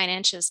 inches to 9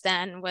 inches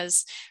then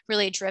was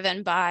really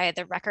driven by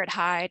the record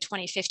high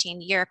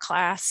 2015 year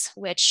class,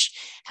 which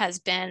has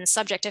been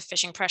subject to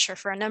fishing pressure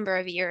for a number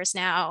of years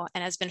now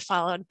and has been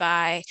followed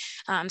by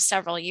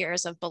several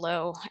years of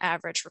below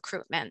average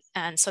recruitment.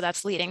 And so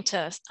that's leading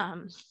to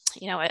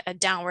a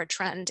downward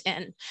trend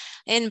in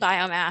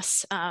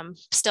biomass,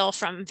 still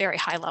from very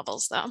high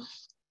levels though.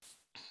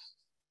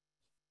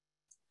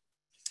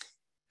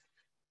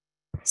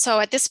 So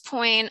at this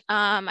point,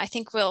 I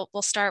think we'll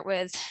start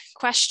with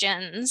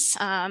questions,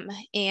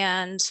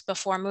 and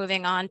before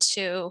moving on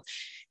to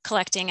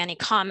collecting any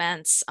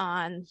comments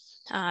on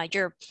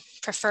your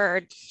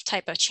preferred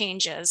type of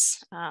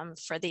changes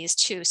for these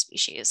two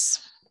species.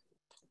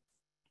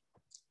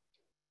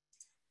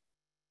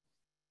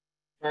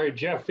 All right,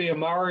 Jeff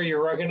Viamara,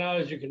 you're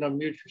recognized. You can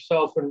unmute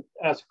yourself and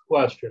ask a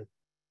question.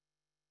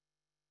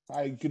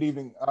 Hi, good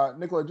evening.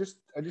 Nicola,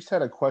 I just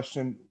had a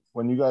question.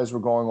 When you guys were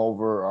going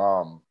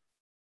over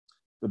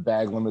the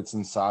bag limits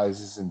and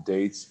sizes and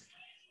dates,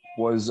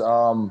 was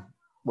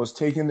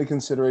taken into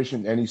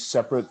consideration any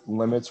separate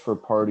limits for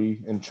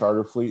party and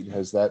charter fleet?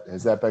 Has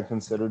that been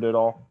considered at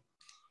all?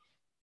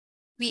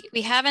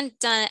 We haven't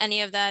done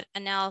any of that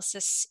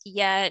analysis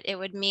yet. It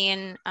would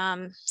mean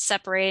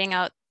separating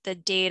out the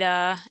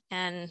data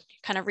and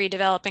kind of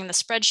redeveloping the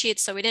spreadsheets.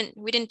 So we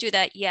didn't do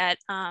that yet.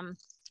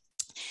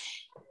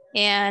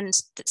 And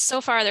so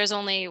far, there's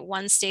only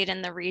one state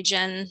in the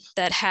region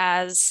that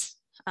has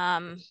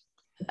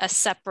a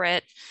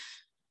separate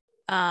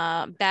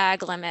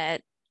bag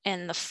limit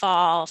in the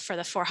fall for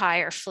the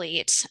for-hire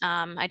fleet.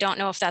 I don't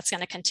know if that's going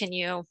to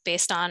continue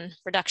based on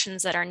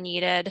reductions that are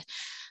needed.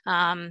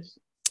 And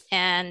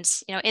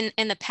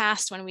in the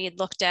past, when we had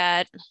looked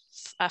at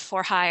a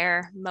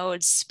for-hire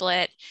mode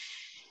split,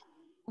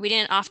 we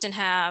didn't often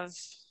have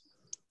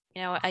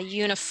a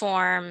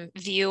uniform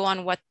view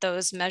on what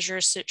those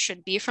measures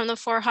should be from the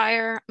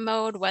for-hire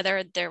mode,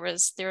 whether there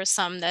was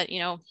some that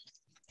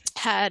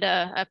had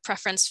a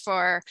preference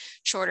for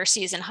shorter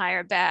season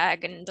higher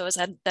bag, and those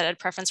that had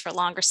preference for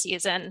longer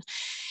season.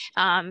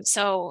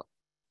 So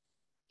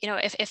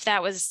if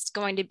that was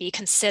going to be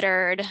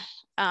considered,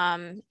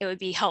 it would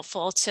be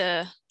helpful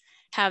to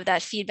have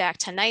that feedback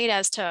tonight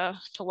as to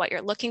what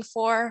you're looking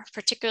for,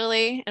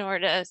 particularly in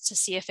order to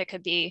see if it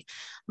could be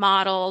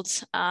modeled.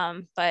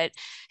 But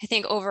I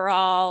think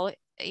overall,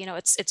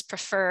 it's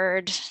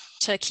preferred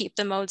to keep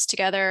the modes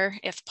together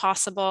if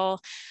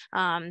possible.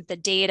 The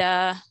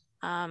data,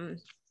 the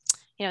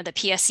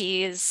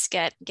PSEs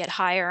get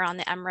higher on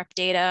the MRIP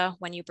data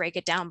when you break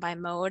it down by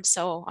mode.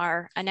 So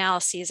our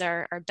analyses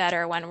are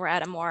better when we're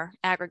at a more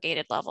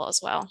aggregated level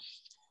as well.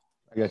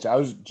 I got you. I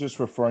was just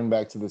referring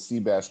back to the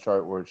Seabass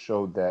chart where it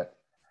showed that,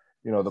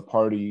 the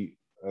party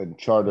and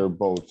charter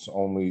boats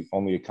only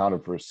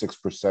accounted for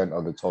 6%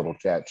 of the total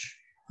catch.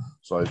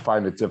 So I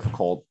find it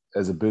difficult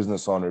as a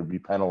business owner to be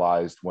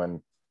penalized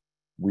when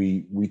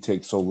we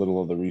take so little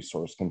of the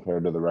resource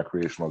compared to the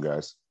recreational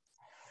guys.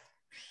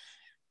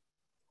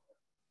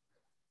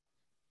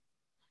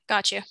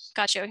 Got you.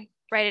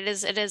 Right. It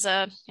is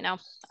a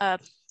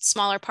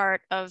smaller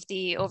part of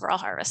the overall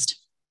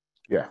harvest.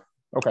 Yeah.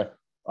 Okay.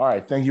 All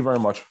right. Thank you very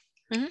much.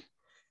 Mm-hmm.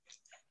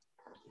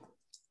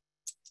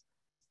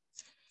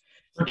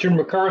 Richard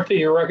McCarthy,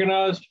 you're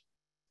recognized.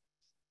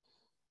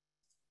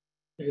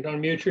 You can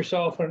unmute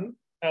yourself and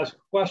ask a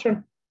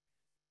question.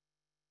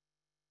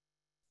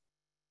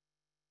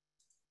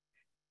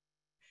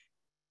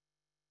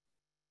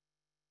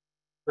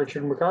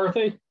 Richard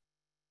McCarthy?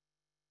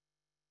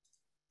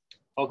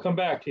 I'll come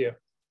back to you.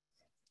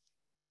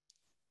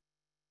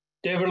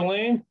 David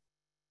Lane,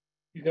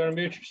 you got to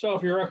mute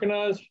yourself. You're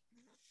recognized.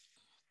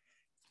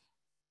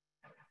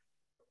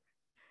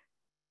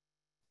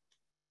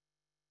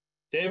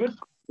 David?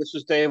 This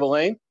is Dave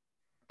Elaine.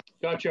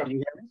 Gotcha. Can you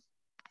hear me?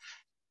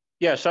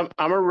 Yes,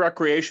 I'm a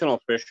recreational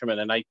fisherman,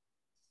 and I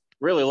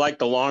really like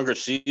the longer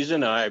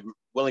season. I'm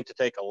willing to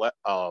take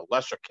a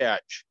lesser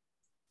catch.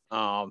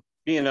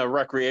 Being a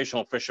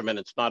recreational fisherman,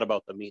 it's not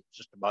about the meat, it's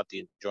just about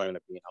the enjoyment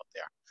of being out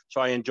there. So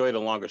I enjoy the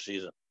longer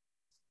season.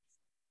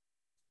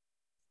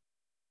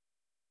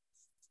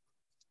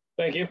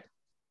 Thank you.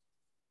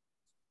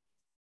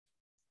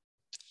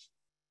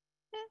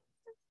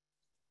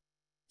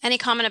 Any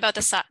comment about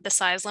the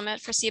size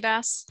limit for sea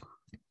bass?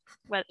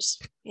 What,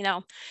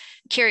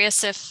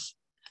 curious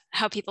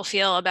how people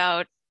feel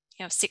about,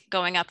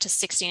 going up to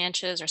 16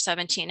 inches or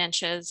 17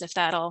 inches,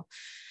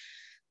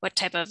 what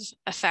type of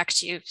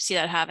effect you see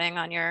that having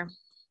on your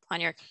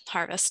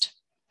harvest.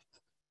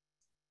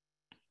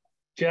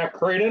 Jack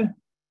Creighton,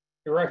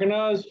 you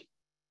recognized?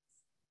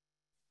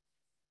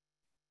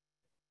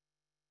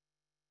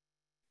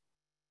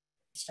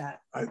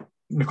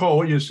 Nicole,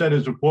 what you said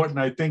is important.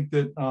 I think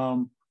that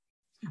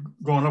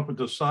going up with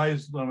the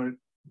size limit,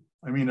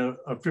 I mean, a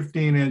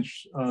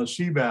 15-inch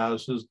sea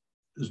bass is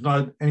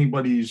not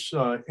anybody's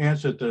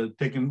answer to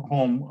taking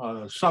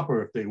home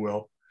supper, if they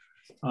will.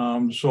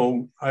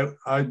 So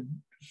I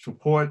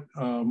support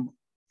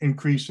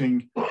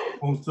increasing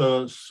both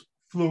the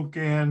fluke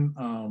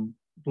and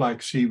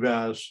black sea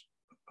bass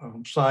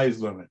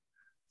size limit.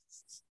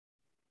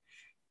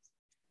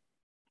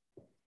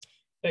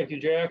 Thank you,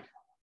 Jack.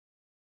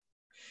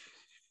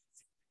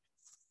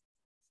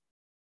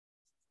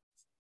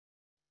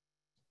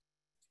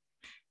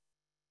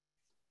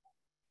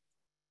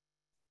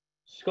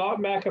 Scott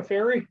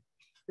McAferry,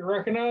 you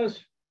recognize?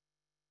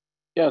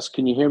 Yes,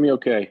 can you hear me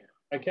okay?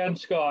 I can,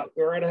 Scott.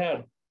 Go right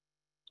ahead.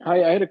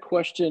 Hi, I had a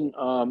question.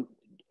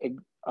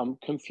 I'm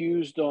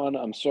confused on,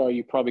 I'm sorry,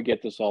 you probably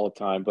get this all the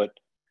time, but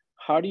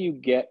how do you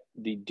get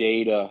the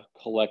data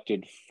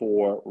collected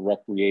for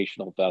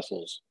recreational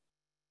vessels?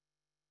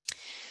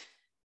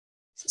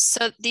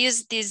 So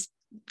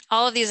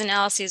all of these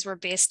analyses were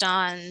based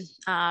on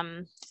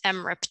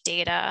MRIP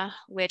data,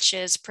 which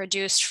is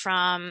produced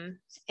from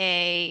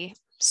a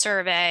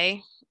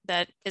survey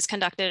that is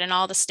conducted in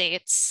all the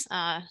states,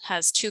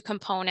 has two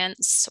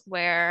components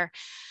where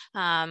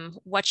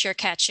what you're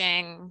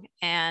catching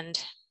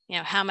and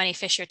how many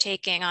fish you're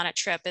taking on a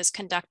trip is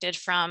conducted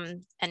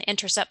from an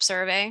intercept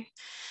survey,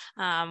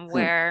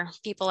 where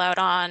people out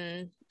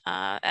on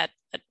at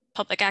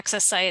public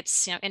access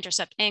sites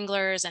intercept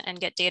anglers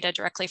and get data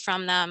directly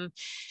from them.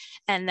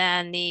 And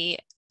then the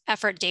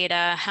effort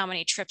data, how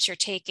many trips you're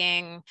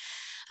taking,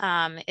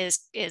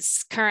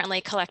 is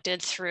currently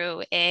collected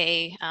through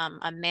a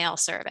mail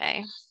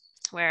survey,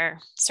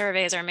 where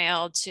surveys are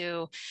mailed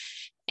to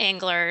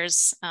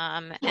anglers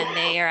and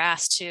they are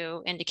asked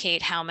to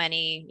indicate how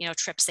many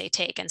trips they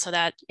take, and so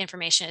that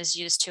information is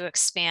used to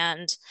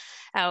expand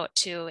out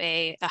to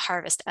a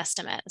harvest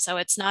estimate. So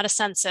it's not a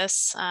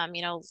census,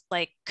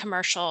 like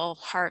commercial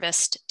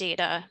harvest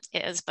data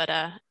is, but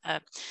a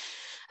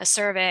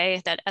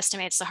survey that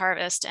estimates the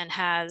harvest and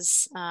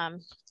has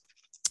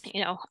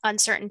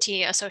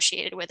uncertainty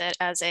associated with it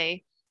as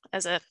a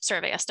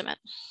survey estimate.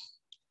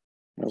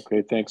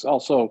 Okay, thanks.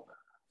 Also,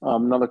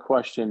 another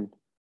question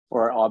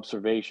or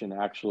observation,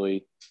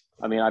 actually.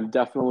 I mean, I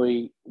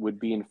definitely would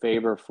be in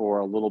favor for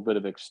a little bit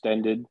of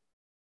extended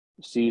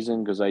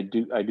season, because I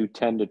do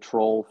tend to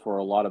troll for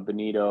a lot of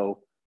bonito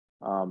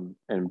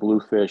and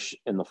bluefish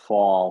in the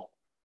fall.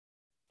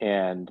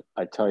 And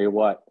I tell you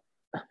what,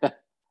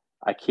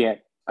 I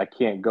can't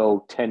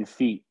go 10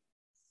 feet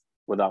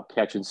without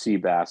catching sea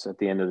bass at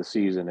the end of the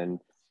season, and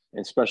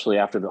especially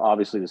after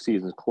obviously the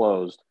season's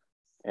closed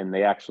and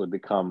they actually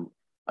become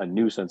a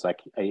nuisance. I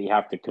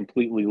have to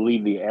completely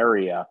leave the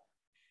area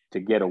to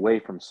get away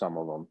from some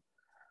of them.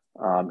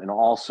 And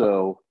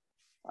also,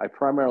 I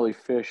primarily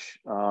fish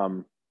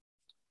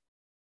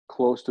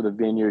close to the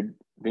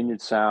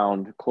Vineyard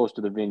Sound, close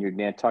to the Vineyard,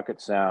 Nantucket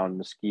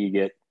Sound,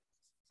 Muskeget,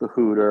 the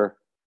Hooter.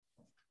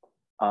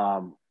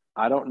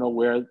 I don't know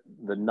where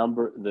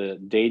the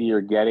data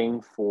you're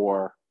getting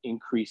for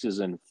increases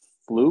in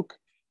fluke,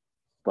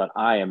 but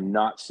I am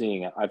not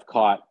seeing it. I've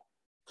caught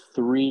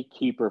 3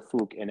 keeper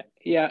fluke, and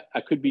yeah,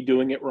 I could be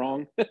doing it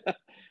wrong.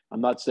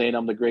 I'm not saying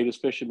I'm the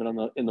greatest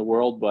fisherman in the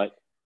world, but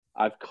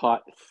I've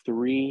caught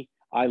 3.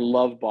 I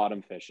love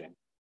bottom fishing.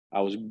 I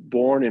was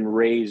born and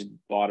raised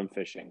bottom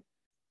fishing.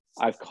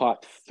 I've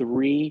caught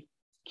 3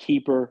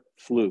 keeper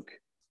fluke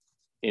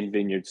in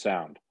Vineyard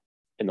Sound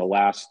in the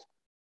last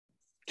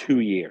 2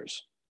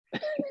 years.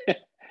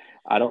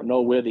 I don't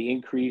know where the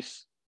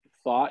increase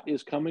thought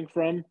is coming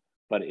from,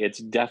 but it's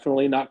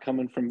definitely not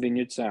coming from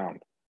Vineyard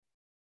Sound.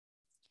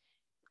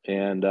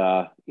 And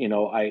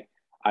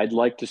I'd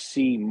like to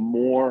see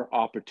more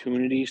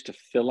opportunities to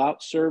fill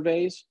out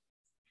surveys.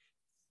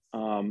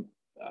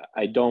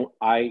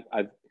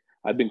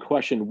 I've been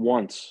questioned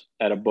once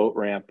at a boat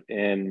ramp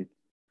in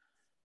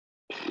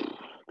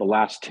the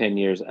last 10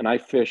 years, and I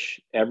fish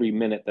every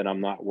minute that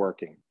I'm not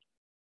working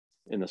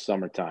in the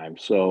summertime.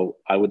 So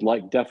I would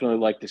definitely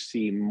like to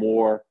see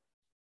more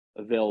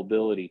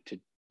availability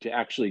to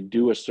actually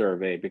do a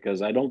survey,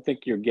 because I don't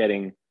think you're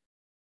getting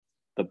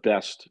the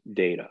best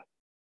data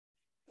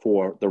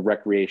for the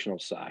recreational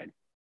side.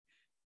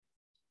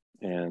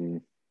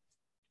 And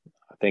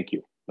thank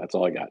you. That's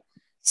all I got.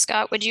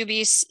 Scott, would you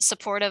be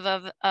supportive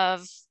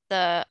of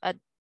the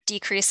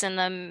decrease in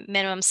the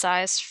minimum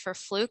size for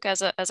Fluke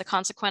as a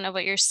consequence of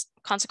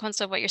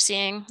what you're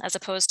seeing, as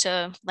opposed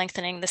to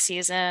lengthening the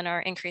season or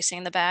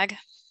increasing the bag?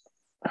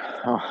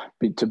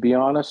 To be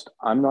honest,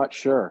 I'm not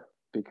sure,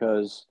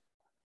 because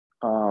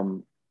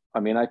I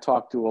mean, I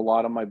talk to a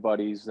lot of my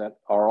buddies that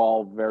are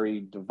all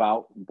very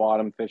devout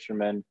bottom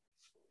fishermen,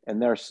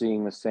 and they're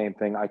seeing the same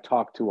thing. I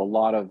talk to a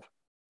lot of,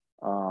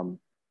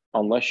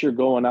 unless you're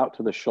going out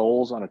to the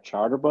shoals on a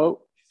charter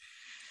boat,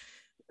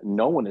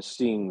 no one is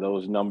seeing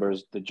those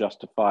numbers to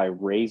justify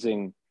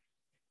raising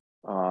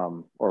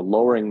or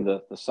lowering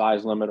the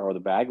size limit or the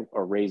bag,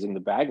 or raising the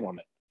bag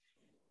limit.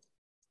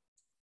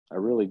 I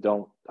really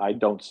don't. I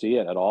don't see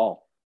it at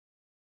all.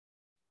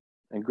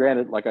 And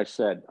granted, like I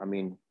said, I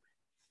mean,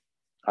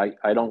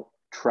 I don't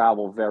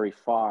travel very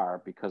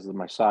far because of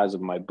my size of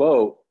my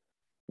boat.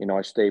 You know,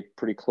 I stay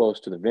pretty close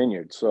to the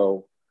vineyard.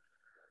 So,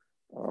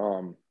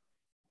 you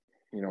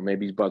know,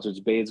 maybe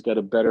Buzzards Bay's got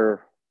a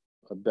better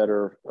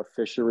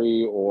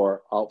fishery,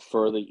 or out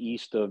further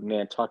east of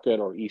Nantucket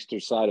or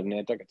eastern side of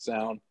Nantucket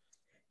Sound.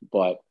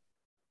 But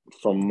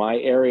from my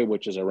area,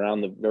 which is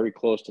around very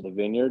close to the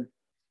vineyard,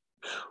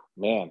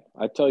 man,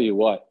 I tell you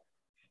what,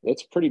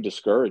 it's pretty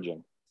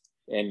discouraging.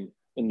 And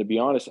to be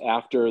honest,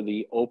 after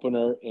the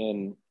opener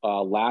in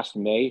last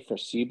May for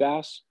sea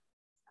bass,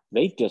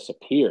 they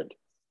disappeared.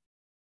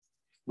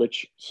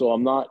 So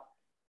I'm not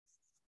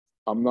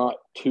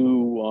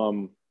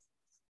too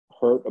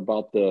hurt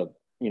about the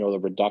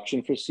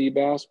reduction for sea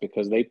bass,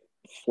 because they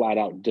flat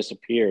out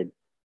disappeared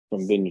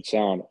from Vineyard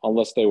Sound,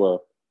 unless they were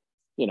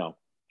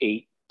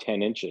 8-10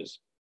 inches.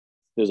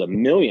 There's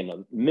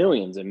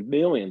millions and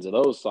millions of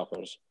those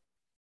suckers,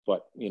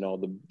 but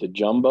the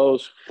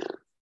jumbos,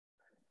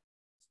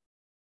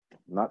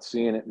 I'm not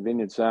seeing it in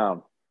Vineyard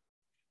Sound.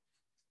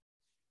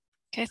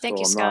 Okay, thank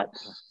you, Scott.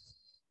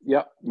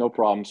 Yep, no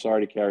problem.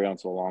 Sorry to carry on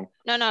so long.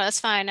 No,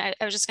 that's fine. I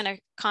was just going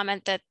to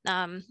comment that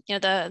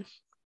the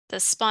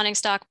spawning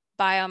stock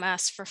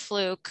biomass for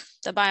Fluke,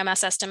 the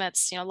biomass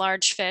estimates,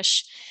 large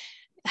fish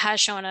has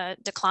shown a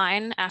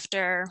decline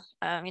after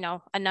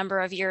a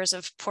number of years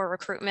of poor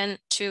recruitment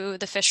to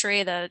the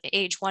fishery, the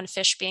age 1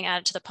 fish being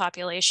added to the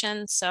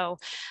population. So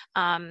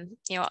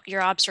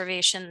your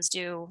observations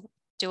do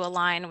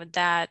align with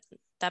that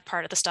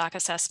part of the stock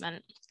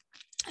assessment.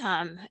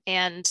 And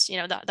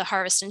the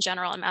harvest in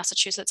general in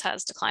Massachusetts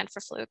has declined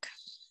for Fluke.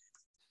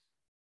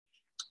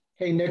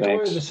 Hey,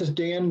 Nicola, this is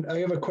Dan. I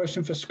have a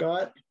question for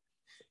Scott.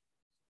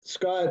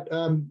 Scott,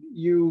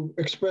 you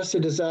expressed a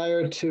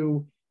desire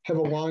to have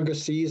a longer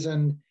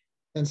season,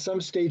 and some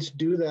states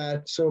do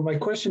that. So my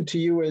question to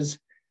you is,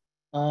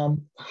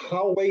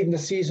 how late in the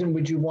season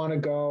would you want to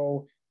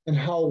go, and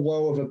how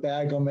low of a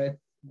bag limit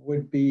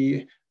would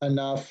be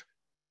enough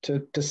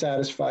to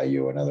satisfy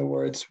you? In other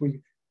words,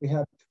 we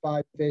have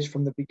 5 fish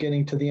from the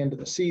beginning to the end of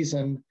the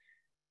season.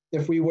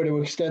 If we were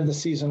to extend the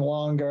season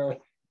longer,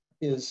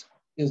 is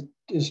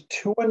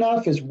 2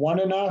 enough? Is 1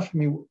 enough? I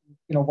mean,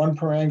 1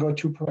 per angler,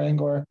 2 per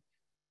angler.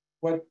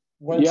 What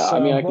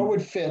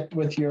would fit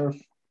with your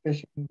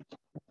fishing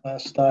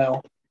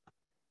style?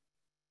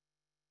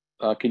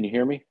 Can you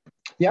hear me?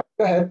 Yep,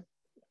 go ahead.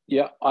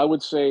 Yeah, I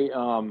would say,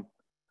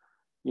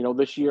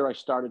 this year I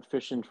started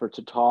fishing for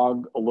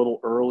tautog a little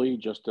early,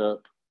 just to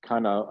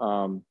kind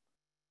of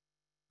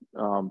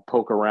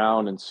poke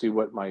around and see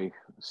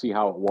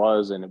how it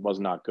was, and it was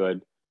not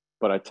good.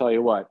 But I tell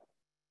you what,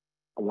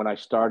 when I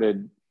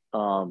started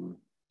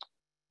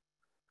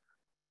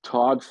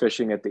tautog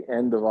fishing at the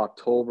end of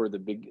October,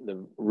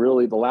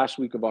 the last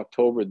week of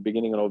October, the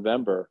beginning of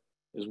November,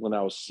 is when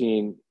I was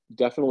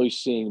definitely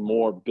seeing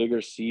more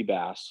bigger sea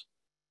bass.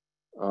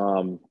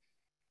 And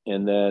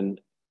then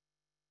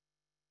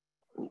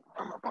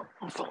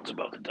my phone's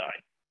about to die.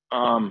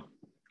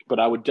 But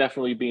I would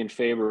definitely be in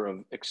favor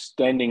of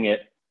extending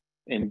it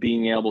and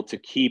being able to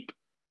keep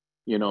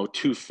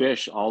 2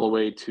 fish all the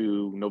way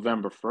to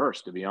November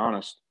 1st, to be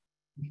honest.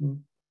 Mm-hmm.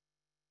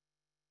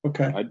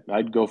 Okay.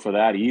 I'd go for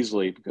that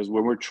easily, because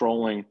when we're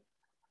trolling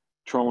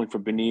for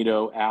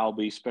bonito,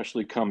 albie,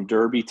 especially come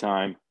derby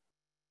time,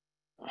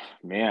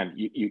 man,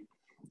 you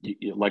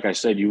like I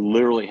said, you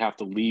literally have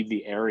to leave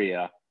the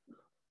area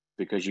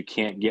because you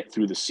can't get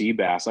through the sea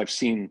bass. I've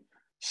seen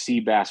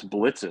sea bass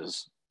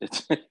blitzes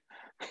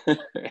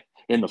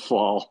in the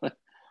fall.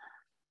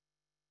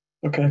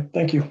 Okay,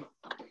 thank you.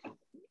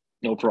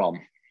 No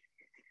problem.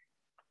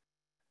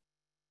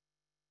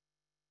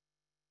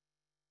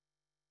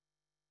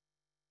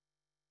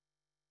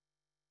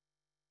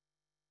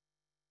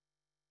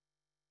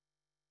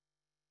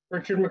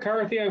 Richard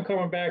McCarthy, I'm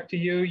coming back to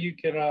you. You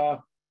can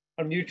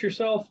unmute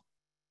yourself.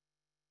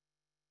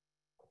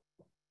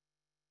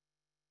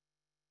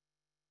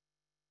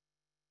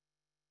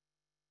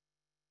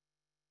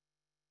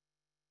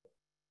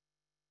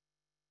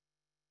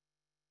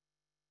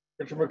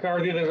 Mr.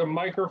 McCarthy, there's a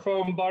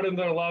microphone button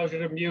that allows you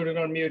to mute and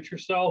unmute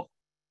yourself.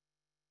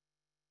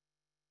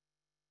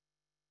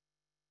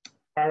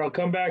 All right, I'll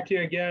come back to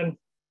you again.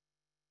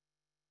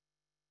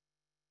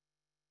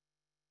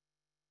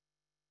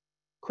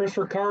 Chris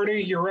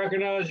Riccardi, you're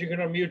recognized. You can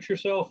unmute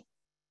yourself.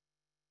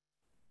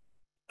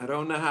 I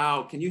don't know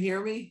how. Can you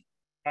hear me?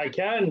 I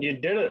can. You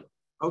did it.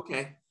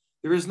 Okay.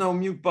 There is no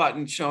mute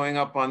button showing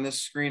up on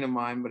this screen of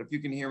mine, but if you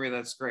can hear me,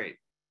 that's great.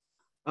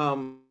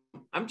 I'm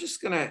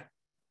just going to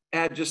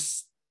add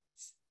just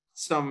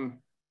some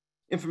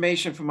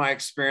information from my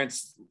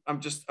experience. I'm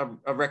just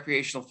a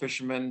recreational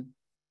fisherman,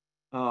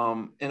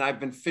 and I've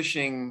been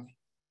fishing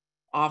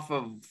off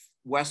of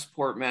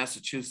Westport,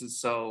 Massachusetts,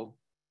 so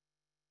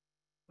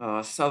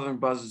southern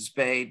Buzzards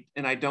Bay,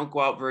 and I don't go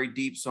out very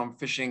deep, so I'm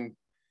fishing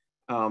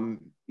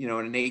you know,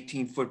 in an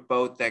 18-foot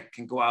boat that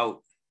can go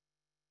out,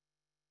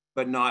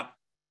 but not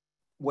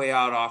way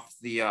out off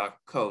the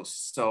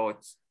coast. So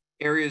it's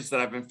areas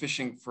that I've been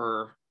fishing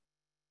for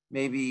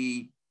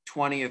maybe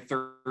 20 or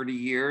 30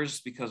 years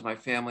because my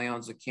family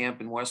owns a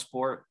camp in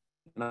Westport,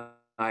 and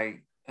I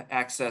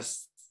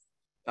access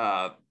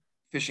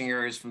fishing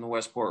areas from the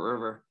Westport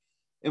River.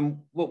 And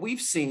what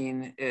we've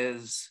seen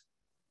is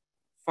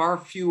far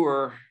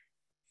fewer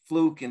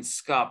fluke and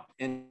scup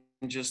and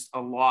just a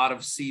lot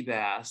of sea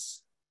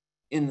bass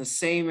in the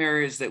same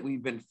areas that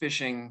we've been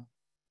fishing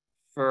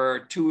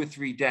for 2 or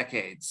 3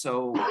 decades.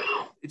 So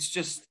it's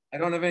just, I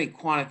don't have any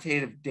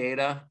quantitative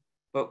data,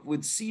 but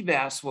with sea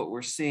bass, what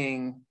we're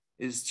seeing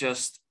is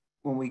just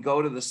when we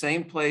go to the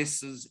same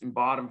places in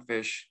bottom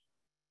fish,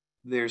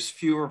 there's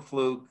fewer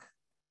fluke,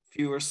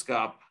 fewer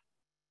scup,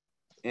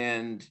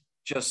 and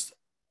just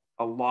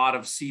a lot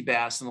of sea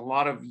bass and a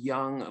lot of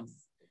young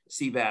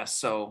sea bass.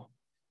 So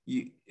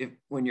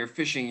when you're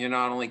fishing, you're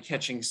not only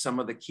catching some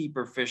of the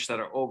keeper fish that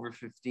are over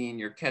 15,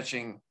 you're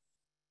catching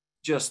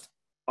just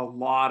a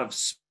lot of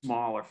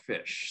smaller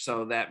fish.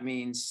 So that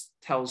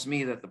tells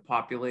me that the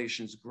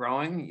population's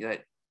growing,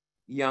 that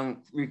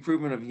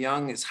recruitment of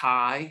young is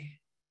high.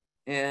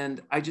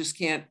 And I just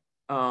can't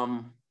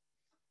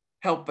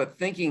help but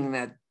thinking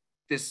that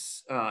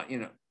this, you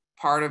know,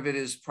 part of it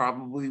is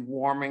probably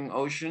warming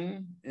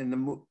ocean and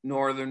the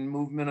northern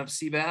movement of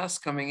sea bass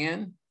coming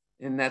in.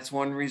 And that's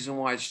one reason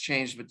why it's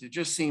changed. But there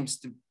just seems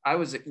to,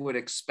 would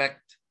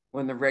expect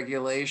when the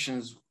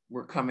regulations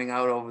were coming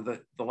out over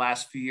the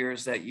last few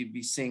years that you'd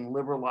be seeing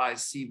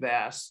liberalized sea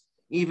bass,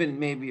 even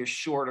maybe a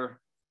shorter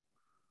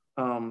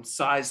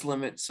size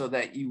limit so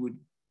that you would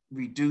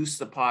reduce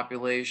the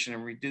population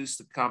and reduce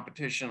the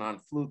competition on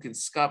fluke and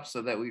scup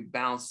so that we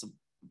balance the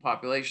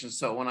population.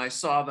 So when I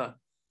saw the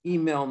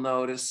email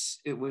notice,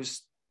 it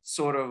was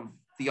sort of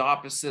the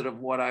opposite of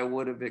what I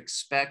would have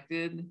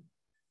expected.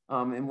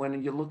 And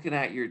when you're looking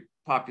at your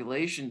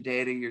population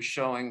data, you're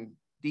showing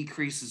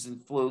decreases in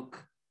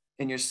fluke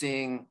and you're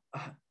seeing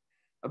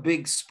a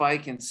big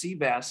spike in sea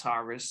bass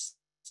harvest,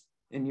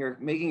 and you're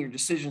making your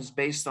decisions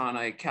based on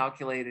a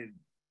calculated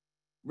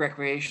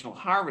recreational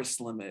harvest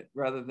limit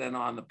rather than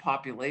on the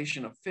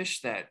population of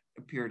fish that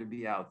appear to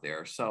be out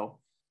there. So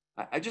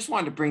I just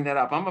wanted to bring that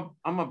up.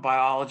 I'm a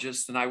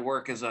biologist and I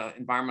work as an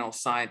environmental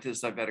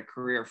scientist. I've had a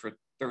career for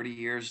 30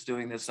 years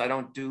doing this. I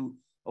don't do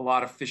a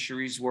lot of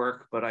fisheries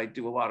work, but I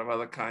do a lot of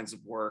other kinds of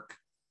work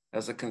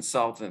as a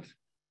consultant.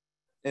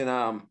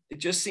 And it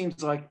just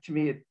seems like to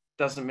me, it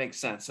doesn't make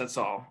sense. That's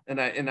all. And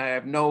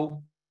I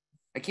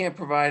can't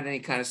provide any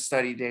kind of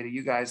study data.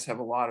 You guys have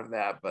a lot of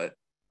that, but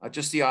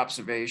just the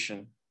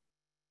observation.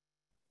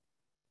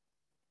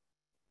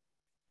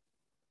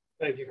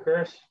 Thank you,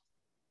 Chris.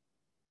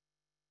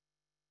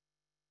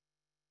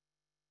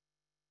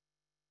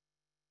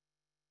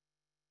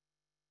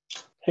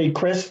 Hey,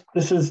 Chris,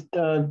 this is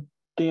Dan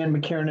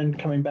McKiernan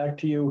coming back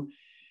to you.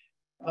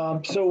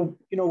 So,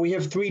 you know, we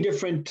have 3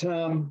 different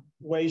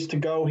ways to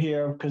go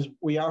here because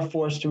we are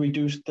forced to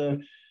reduce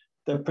the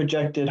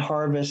projected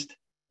harvest,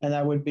 and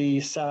that would be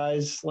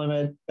size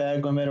limit,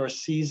 bag limit, or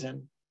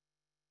season.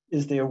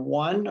 Is there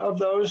one of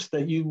those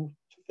that you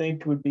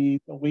think would be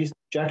the least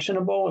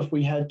objectionable if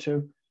we had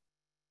to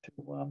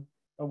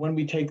when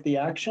we take the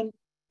action?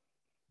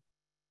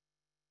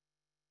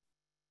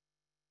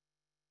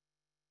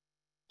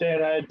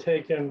 Dan, I had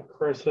taken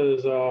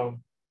Chris's,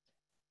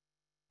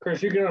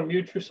 Chris, you can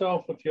unmute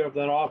yourself if you have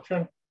that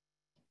option.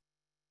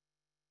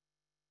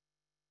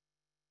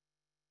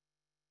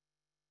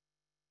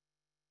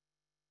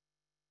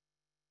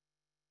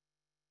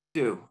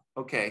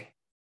 Okay.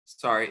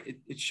 Sorry,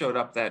 it showed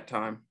up that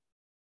time.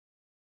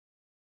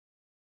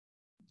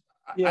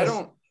 Yes.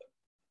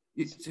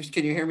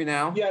 Can you hear me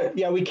now?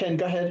 Yeah, we can.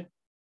 Go ahead.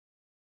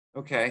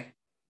 Okay.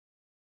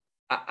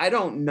 I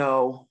don't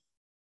know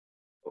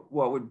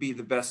what would be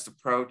the best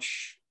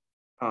approach.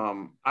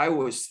 I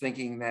was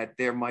thinking that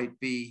there might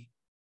be,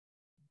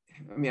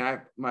 I mean,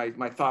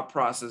 my thought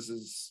process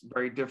is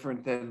very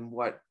different than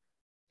what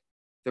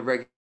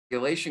the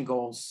regulation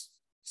goals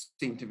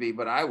seem to be,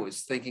 but I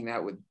was thinking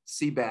that with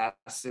sea bass,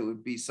 it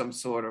would be some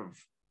sort of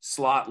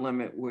slot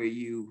limit where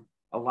you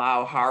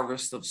allow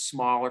harvest of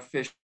smaller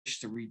fish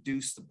to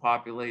reduce the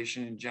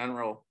population in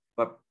general,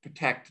 but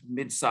protect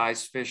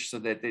mid-sized fish so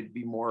that there'd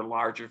be more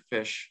larger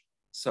fish.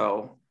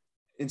 So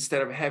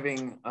instead of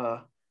having a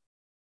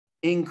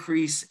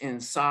increase in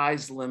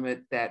size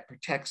limit that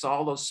protects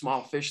all those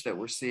small fish that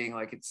we're seeing,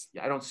 like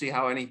I don't see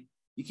how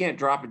you can't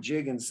drop a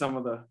jig in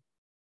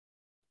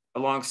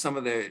along some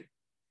of the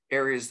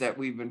areas that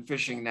we've been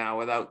fishing now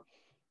without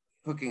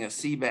hooking a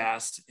sea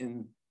bass.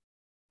 And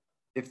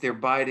if they're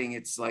biting,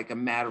 it's like a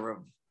matter of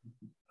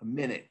a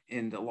minute.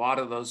 And a lot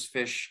of those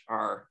fish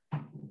are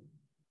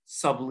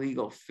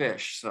sublegal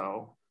fish.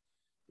 So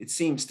it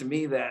seems to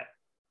me that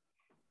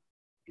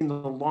in the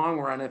long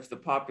run, if the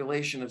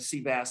population of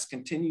sea bass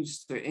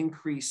continues to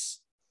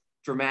increase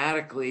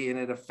dramatically and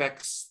it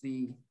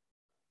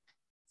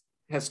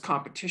has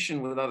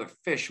competition with other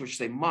fish, which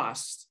they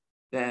must,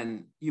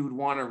 then you would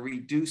want to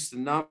reduce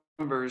the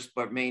numbers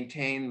but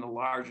maintain the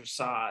larger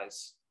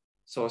size.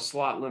 So a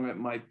slot limit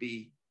might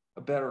be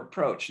a better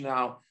approach.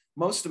 Now,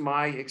 most of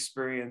my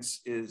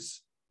experience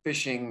is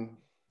fishing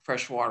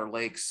freshwater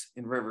lakes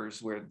and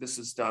rivers where this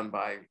is done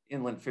by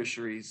inland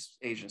fisheries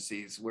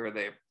agencies where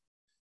they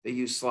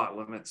use slot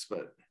limits,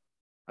 but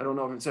I don't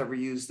know if it's ever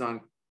used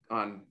on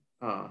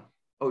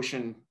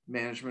ocean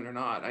management or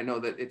not. I know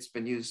that it's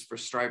been used for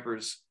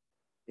stripers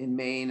in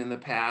Maine in the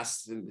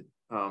past, and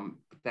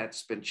but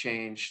that's been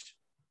changed.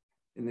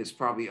 And there's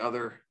probably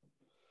other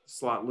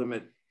slot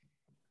limit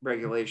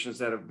regulations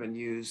that have been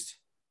used.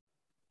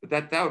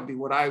 But that would be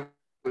what I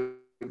would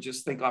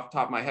just think off the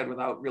top of my head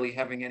without really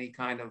having any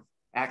kind of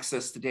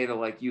access to data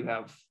like you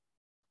have.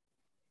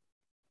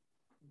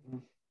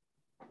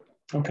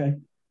 Okay,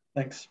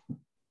 thanks.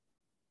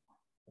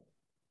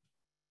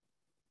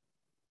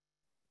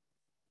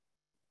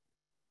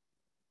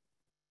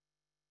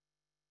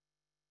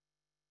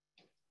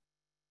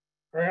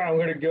 All right, I'm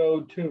going to go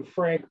to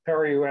Frank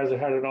Perry, who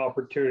hasn't had an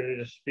opportunity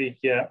to speak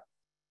yet.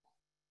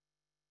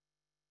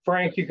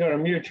 Frank, you can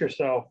unmute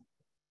yourself.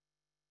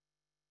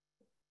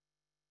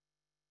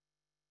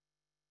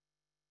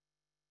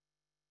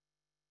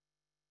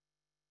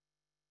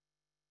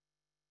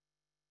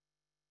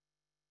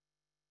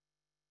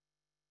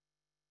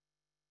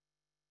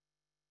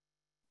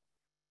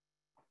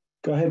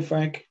 Go ahead,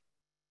 Frank.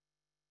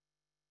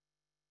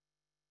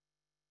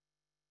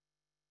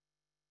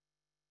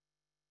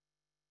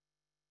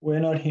 We're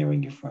not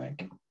hearing you,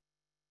 Frank.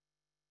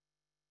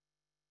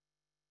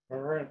 All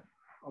right,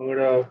 I'm going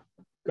to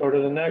go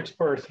to the next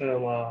person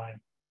in line.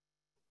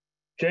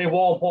 Jay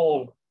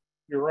Walpole,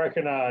 you're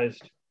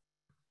recognized.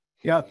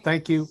 Yeah,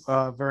 thank you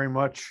very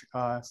much.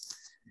 I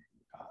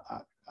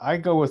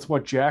go with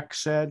what Jack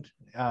said,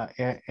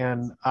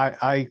 and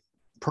I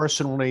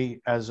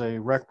personally, as a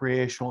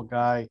recreational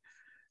guy,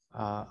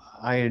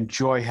 I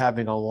enjoy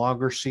having a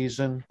longer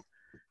season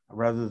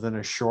rather than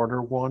a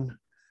shorter one.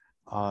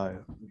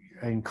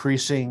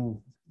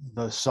 Increasing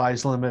the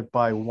size limit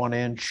by 1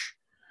 inch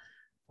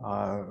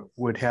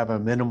would have a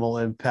minimal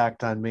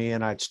impact on me,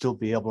 and I'd still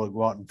be able to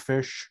go out and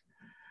fish.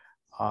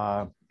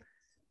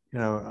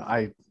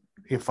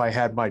 If I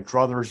had my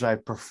druthers,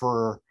 I'd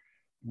prefer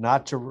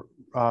not to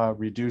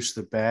reduce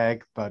the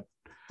bag, but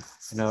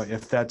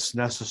if that's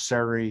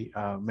necessary,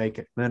 make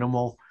it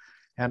minimal.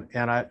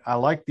 And I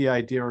like the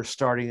idea of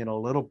starting it a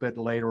little bit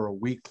later, a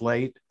week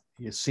late.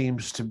 It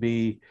seems to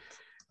be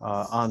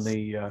on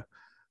the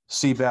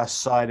sea bass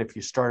side. If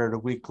you started a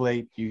week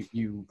late,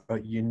 you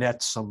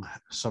net some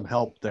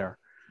help there.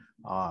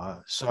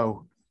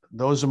 So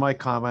those are my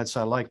comments.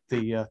 I like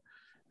the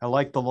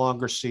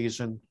longer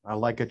season. I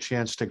like a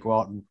chance to go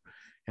out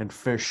and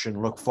fish,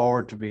 and look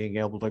forward to being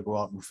able to go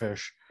out and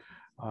fish.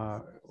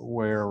 If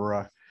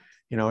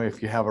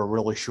you have a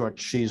really short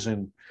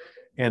season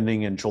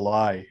ending in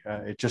July,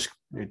 it just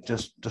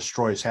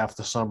destroys half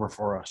the summer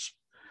for us.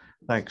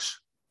 Thanks.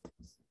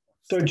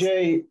 So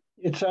Jay,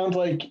 it sounds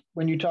like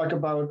when you talk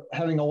about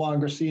having a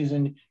longer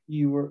season,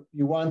 you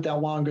want that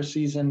longer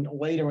season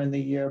later in the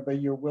year, but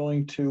you're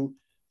willing to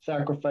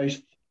sacrifice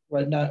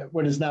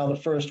what is now the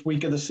first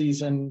week of the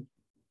season,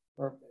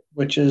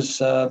 which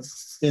is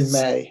in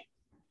May.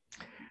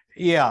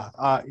 Yeah,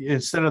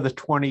 instead of the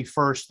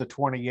 21st, the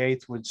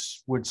 28th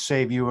would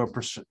save you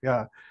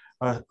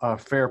a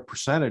fair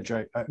percentage.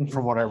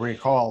 From what I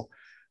recall,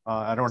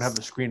 I don't have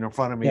the screen in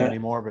front of me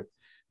anymore, but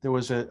there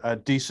was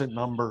a decent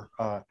number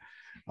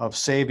of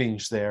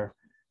savings there.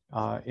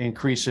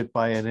 Increase it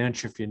by 1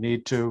 inch if you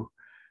need to,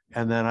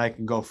 and then I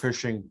can go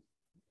fishing,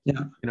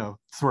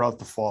 throughout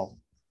the fall.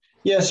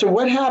 Yeah. So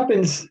what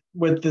happens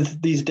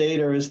with these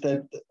data is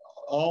that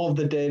all of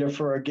the data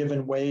for a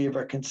given wave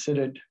are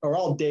considered, or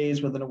all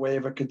days within a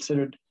wave are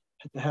considered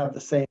to have the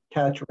same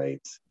catch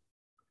rates,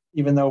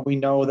 even though we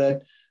know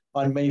that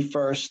on May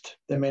 1st,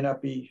 there may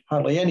not be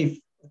hardly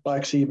any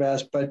black sea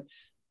bass, but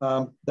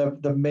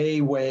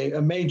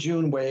the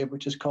May-June wave,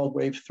 which is called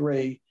wave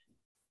 3,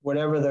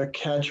 whatever their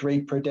catch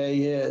rate per day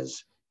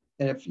is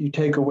And if you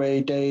take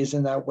away days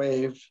in that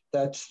wave,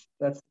 that's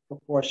the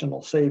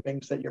proportional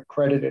savings that you're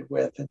credited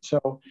with. And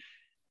so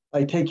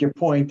I take your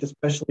point,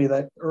 especially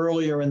that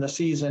earlier in the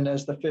season,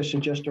 as the fish are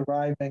just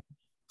arriving,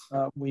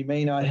 we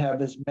may not have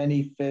as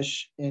many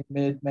fish in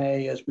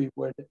mid-May as we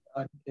would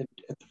at the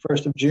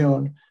 1st of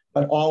June,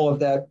 but all of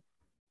that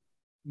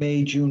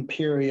May-June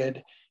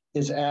period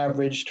is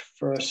averaged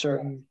for a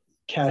certain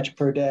catch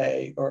per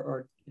day,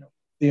 or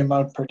the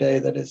amount per day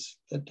that is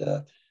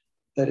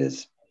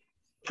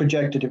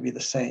projected to be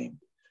the same.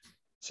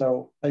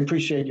 So I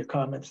appreciate your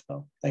comments,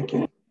 though. Thank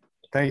you.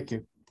 Thank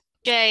you.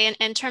 Jay,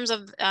 in terms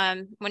of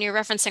when you're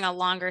referencing a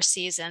longer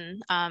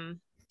season,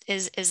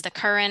 is the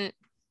current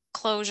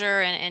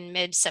closure in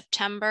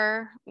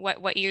mid-September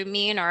what you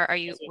mean, or are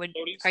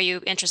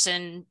you interested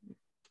in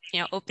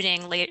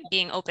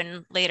being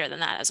open later than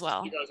that as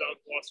well?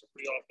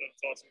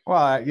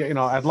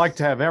 Well, I'd like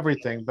to have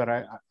everything,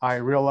 but I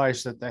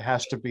realize that there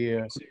has to be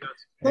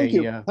Thank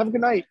you. Have a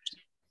good night.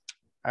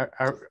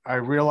 I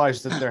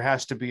realize that there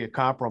has to be a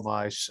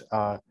compromise.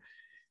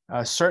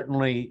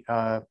 Certainly,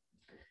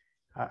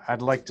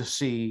 I'd like to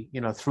see,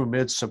 through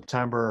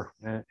mid-September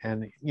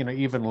and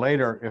even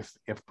later,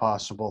 if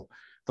possible.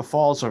 The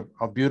fall's a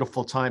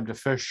beautiful time to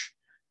fish,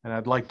 and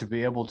I'd like to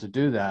be able to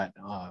do that.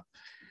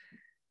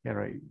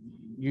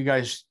 You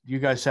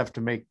guys have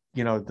to make,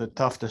 the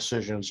tough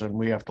decisions, and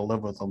we have to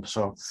live with them.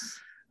 So,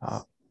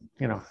 I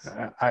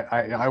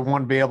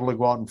want to be able to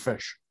go out and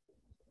fish.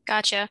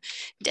 Gotcha.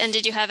 And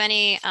did you have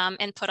any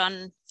input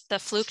on the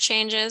Fluke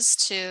changes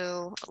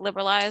to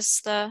liberalize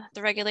the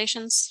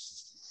regulations?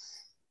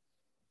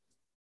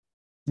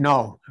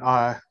 No,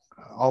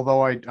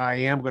 although I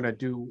am going to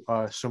do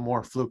some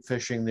more fluke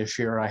fishing this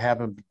year. I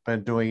haven't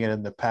been doing it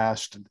in the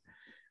past.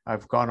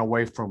 I've gone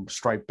away from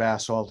striped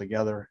bass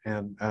altogether,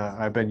 and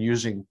I've been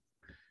using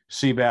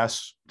sea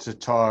bass to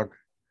tog,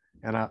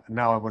 and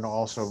now I'm going to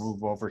also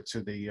move over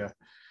to the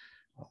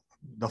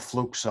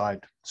fluke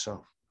side.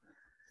 So,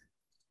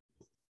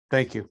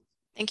 thank you.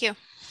 Thank you.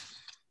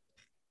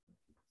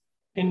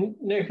 And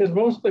Nick, as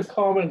most of the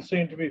comments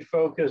seem to be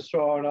focused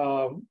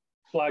on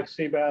black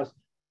sea bass,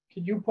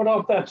 can you put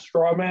up that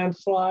straw man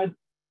slide?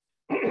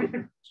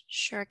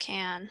 Sure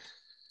can.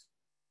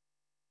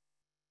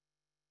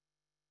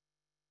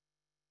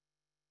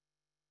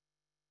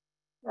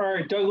 All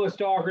right, Douglas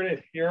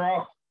Dougherty, you're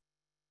up.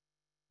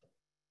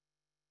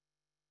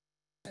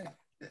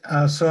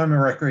 So I'm a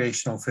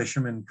recreational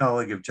fisherman,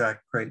 colleague of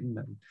Jack Creighton.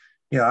 And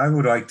yeah, I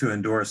would like to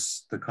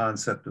endorse the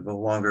concept of a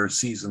longer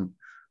season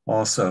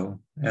also,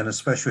 and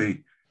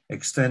especially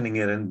extending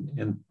it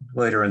in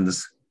later in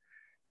this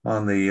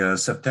on the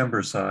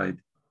September side,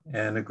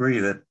 and agree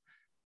that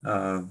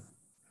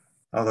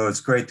although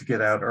it's great to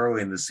get out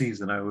early in the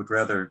season, I would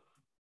rather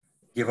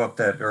give up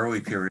that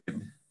early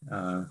period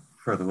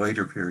for the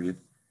later period.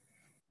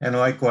 And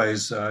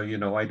likewise,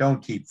 I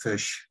don't keep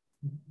fish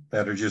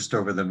that are just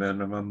over the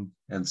minimum.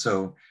 And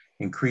so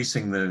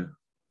increasing the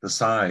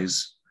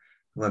size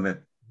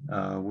limit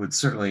would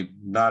certainly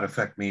not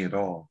affect me at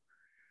all.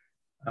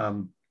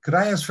 Could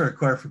I ask for a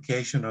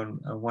clarification on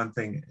one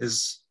thing?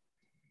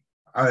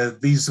 Are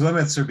these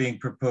limits are being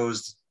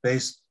proposed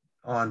based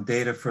on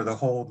data for the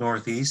whole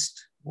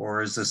Northeast,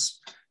 or is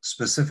this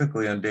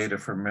specifically on data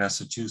for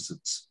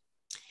Massachusetts?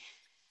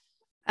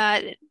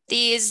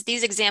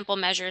 These example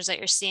measures that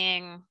you're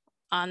seeing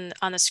on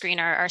the screen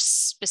are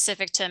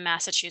specific to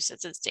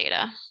Massachusetts'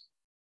 data.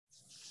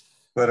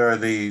 But are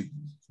the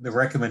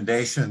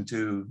recommendation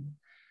to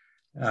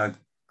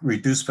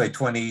reduce by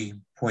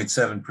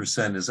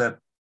 20.7%, is that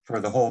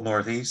for the whole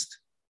Northeast?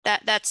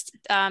 That's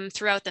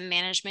throughout the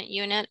management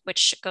unit,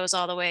 which goes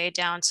all the way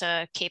down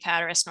to Cape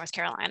Hatteras, North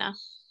Carolina.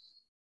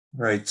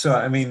 Right. So,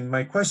 I mean,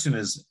 my question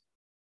is,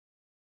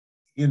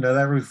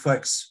 that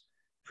reflects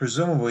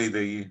presumably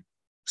the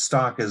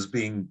stock is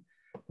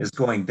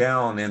going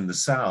down in the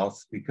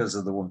South because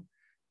of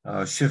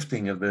the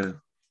shifting of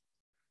the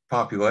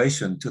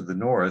population to the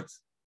north.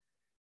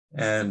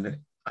 And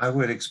I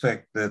would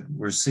expect that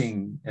we're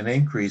seeing an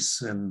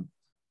increase in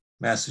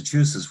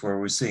Massachusetts, where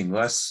we're seeing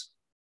less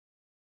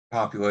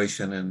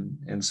population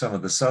in some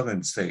of the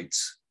southern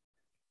states.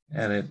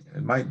 And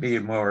it might be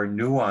a more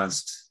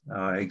nuanced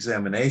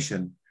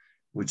examination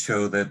would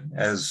show that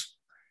as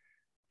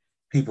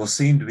people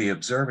seem to be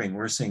observing,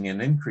 we're seeing an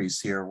increase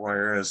here,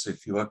 whereas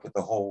if you look at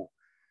the whole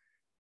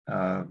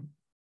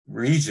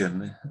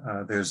region,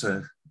 there's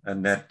a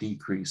net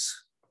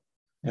decrease.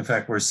 In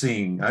fact,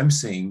 I'm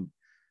seeing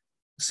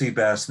sea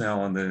bass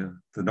now on the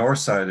north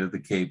side of the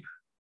Cape,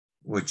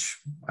 which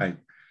I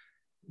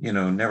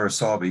never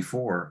saw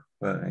before,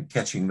 but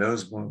catching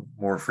those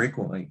more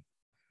frequently.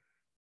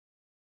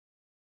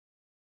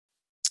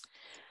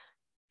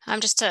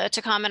 Just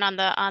to comment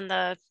on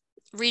the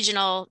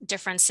regional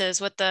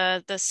differences, what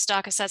the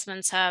stock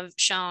assessments have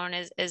shown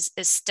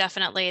is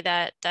definitely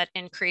that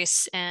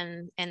increase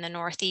in the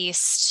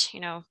Northeast,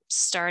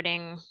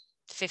 starting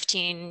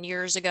 15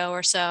 years ago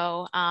or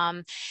so,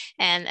 and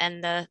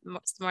the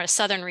more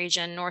southern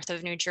region north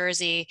of New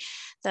Jersey,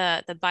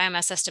 the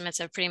biomass estimates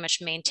have pretty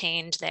much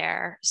maintained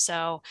there.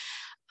 So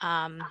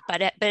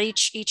But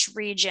each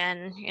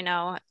region, you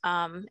know,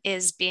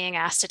 is being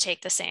asked to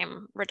take the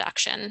same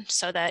reduction,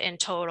 so that in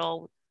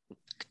total,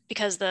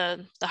 because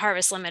the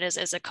harvest limit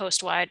is a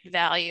coast-wide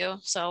value,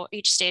 so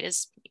each state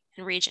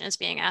and region is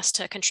being asked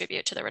to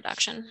contribute to the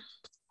reduction.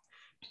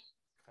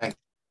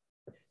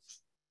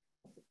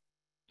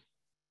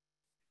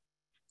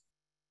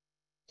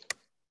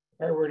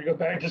 All right, we're gonna go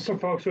back to some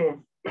folks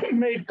who have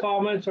made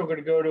comments. I'm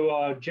gonna go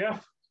to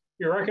Jeff.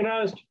 You're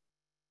recognized.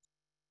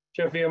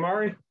 Jeff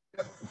Viamari.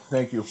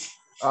 Thank you.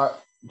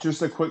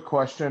 Just a quick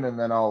question, and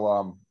then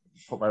I'll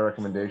put my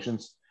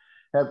recommendations.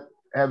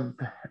 I'm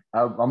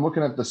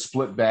looking at the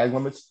split bag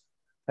limits.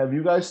 Have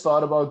you guys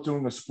thought about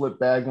doing a split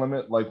bag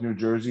limit like New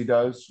Jersey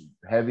does?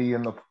 Heavy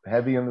in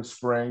the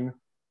spring,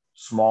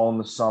 small in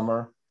the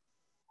summer,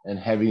 and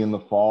heavy in the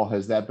fall.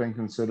 Has that been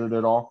considered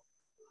at all?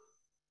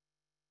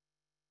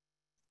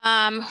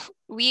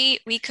 We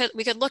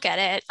could look at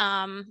it.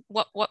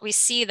 What we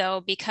see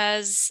though,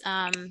 because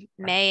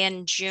May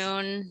and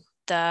June,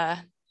 the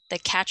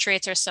catch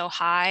rates are so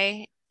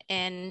high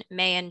in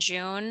May and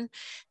June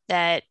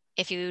that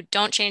if you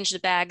don't change the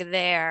bag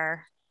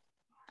there,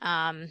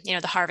 you know,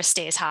 the harvest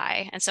stays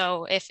high. And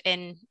so if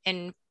in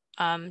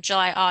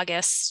July,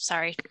 August,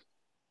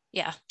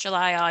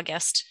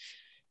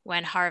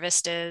 when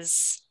harvest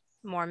is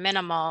more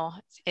minimal,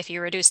 if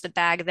you reduce the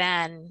bag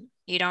then,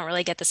 you don't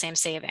really get the same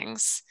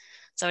savings.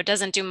 So it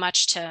doesn't do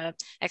much to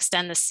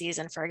extend the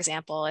season, for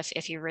example,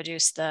 if you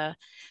reduce the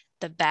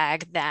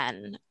bag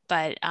then.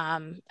 But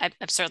I'm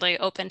certainly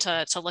open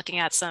to looking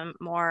at some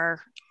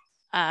more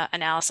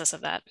analysis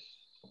of that.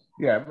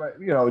 Yeah, but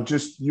you know,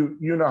 just you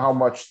know how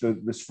much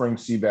the spring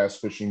sea bass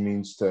fishing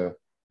means to,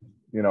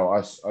 you know,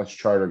 us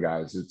charter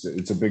guys.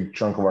 It's a big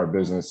chunk of our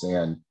business,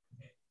 and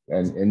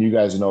you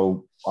guys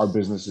know our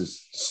business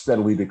is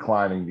steadily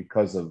declining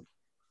because of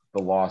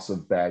the loss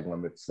of bag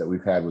limits that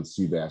we've had with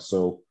sea bass.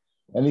 So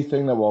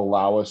anything that will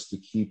allow us to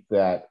keep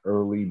that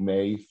early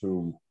May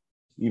through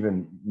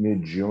even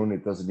mid-June,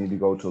 it doesn't need to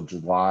go till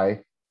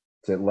July,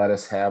 to let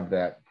us have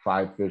that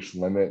 5 fish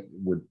limit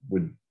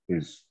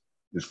is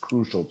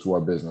crucial to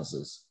our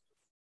businesses.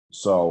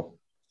 So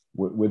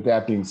with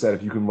that being said,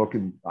 if you can look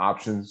at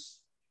options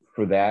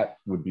for that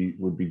would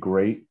be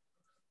great.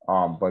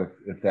 But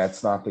if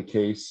that's not the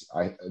case,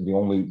 the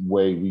only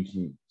way we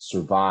can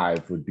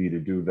survive would be to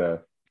do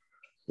the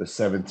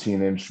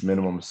 17-inch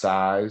minimum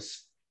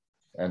size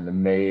and the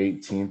May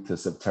 18th to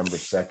September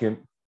 2nd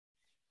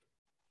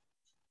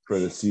for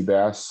the sea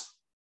bass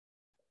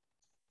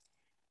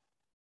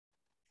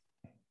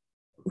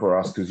for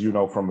us, because you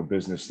know, from a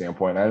business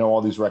standpoint, I know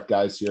all these rec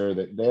guys here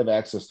that they have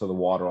access to the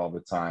water all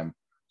the time,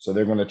 so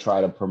they're going to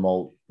try to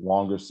promote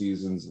longer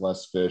seasons,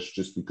 less fish,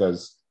 just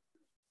because,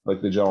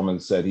 like the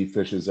gentleman said, he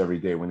fishes every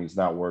day when he's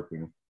not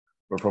working.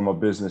 But from a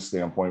business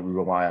standpoint, we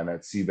rely on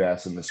that sea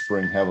bass in the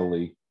spring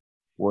heavily,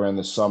 where in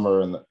the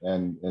summer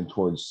and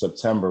towards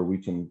September we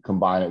can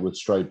combine it with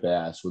striped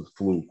bass, with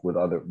fluke, with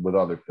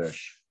other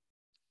fish.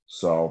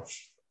 So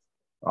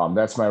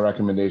that's my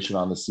recommendation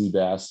on the sea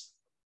bass.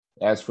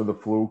 As for the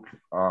fluke,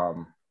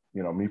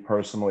 you know, me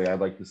personally,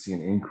 I'd like to see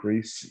an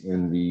increase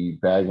in the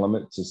bag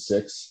limit to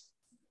 6.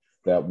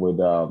 That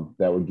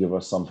would give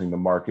us something to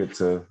market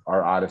to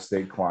our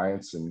out-of-state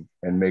clients and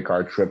make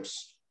our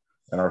trips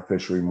and our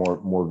fishery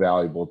more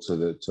valuable to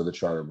the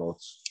charter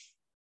boats.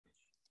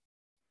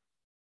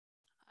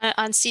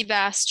 On sea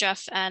bass,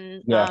 Jeff,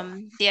 and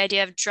the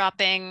idea of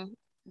dropping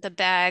the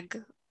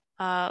bag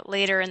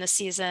later in the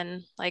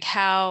season, like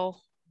how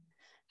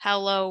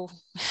low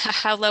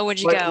would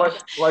you go?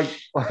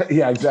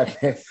 Yeah,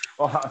 exactly.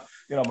 Well,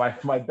 you know,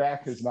 my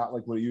back is not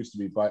like what it used to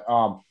be, but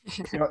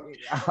you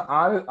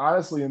know,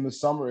 honestly, in the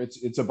summer,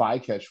 it's a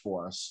bycatch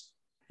for us.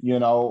 You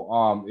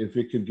know, if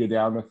it could get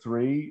down to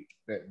 3,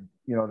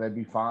 you know, that'd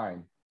be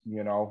fine.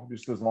 You know,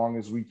 just as long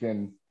as we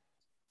can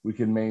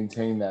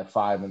maintain that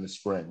 5 in the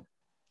spring.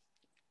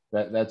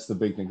 That's the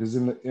big thing, because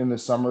in the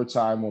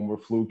summertime when we're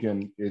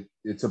fluking,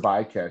 it's a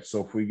bycatch.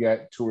 So if we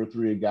get 2 or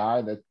 3 a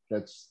guy,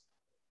 that's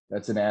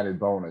an added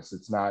bonus.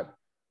 It's not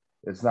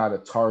a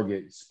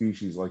target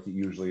species like it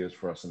usually is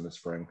for us in the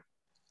spring.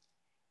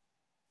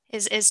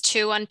 Is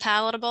 2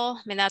 unpalatable?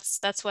 I mean,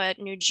 that's what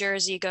New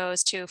Jersey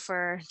goes to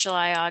for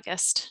July,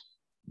 August.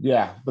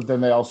 Yeah, but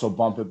then they also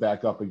bump it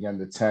back up again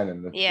to 10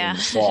 in the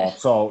fall.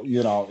 So,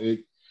 you know,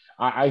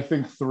 I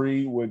think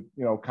 3 would,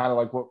 you know, kind of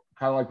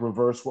like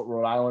reverse what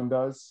Rhode Island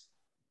does.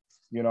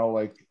 You know,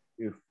 like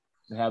if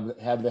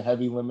have the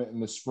heavy limit in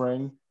the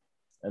spring,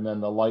 and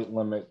then the light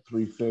limit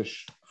 3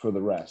 fish for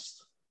the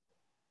rest.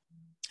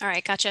 All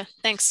right, gotcha.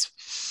 Thanks.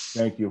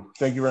 Thank you.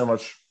 Thank you very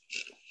much.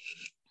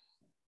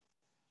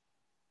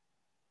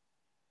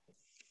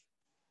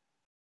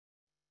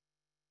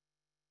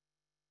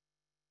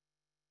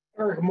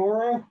 Eric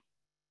Morrow.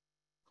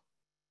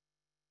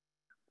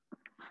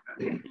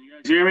 Can you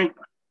guys hear me?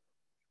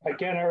 I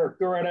can, Eric.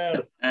 Go right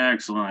ahead.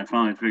 Excellent. I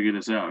finally figured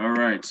this out. All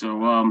right.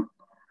 So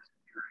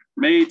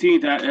May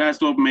 18th, it has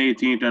to open May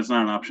 18th. That's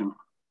not an option.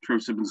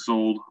 Trips have been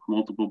sold,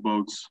 multiple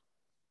boats,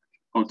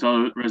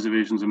 hotel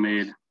reservations are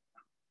made.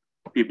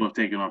 People have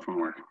taken off from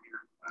work.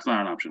 It's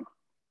not an option.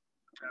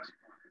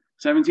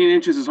 17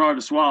 inches is hard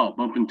to swallow.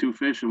 Bumping 2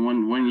 fish in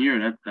one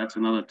year, that's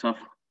another tough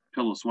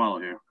pill to swallow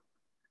here.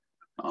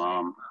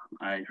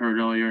 I heard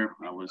earlier,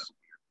 I was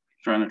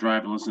trying to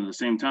drive and listen at the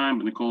same time,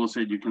 but Nicole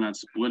said you cannot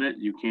split it.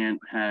 You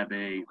can't have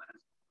a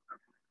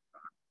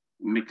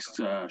mixed,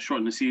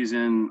 shorten the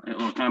season, a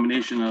little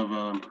combination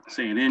of,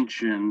 say, an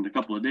inch and a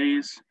couple of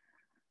days.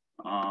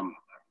 I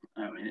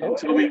mean,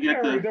 until we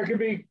get Eric, there can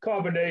be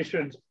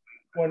combinations.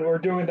 When we're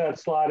doing that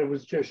slide, it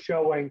was just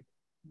showing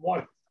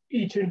what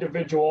each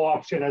individual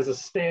option as a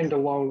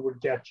standalone would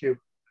get you.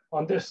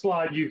 On this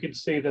slide, you can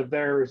see that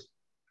there's,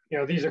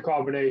 these are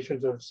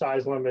combinations of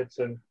size limits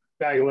and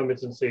bag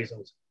limits and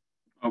seasons.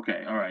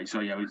 Okay, all right.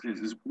 So yeah,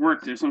 it's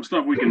worked. There's some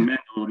stuff we can mend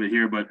a little bit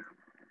here, but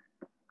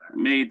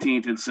May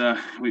 18th, it's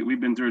we've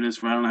been through this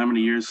for I don't know how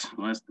many years,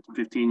 the last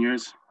 15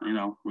 years.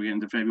 We're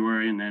getting to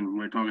February, and then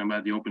we're talking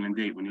about the opening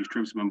date when these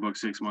trips have been booked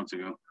 6 months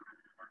ago.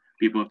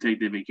 People have taken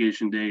their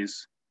vacation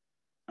days.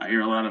 I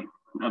hear a lot of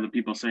other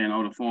people saying,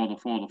 "Oh, the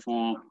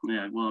fall."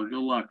 Yeah, well, good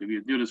luck. If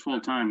you do this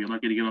full time, you're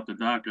lucky to get off the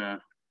dock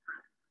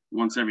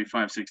once every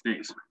 5-6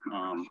 days.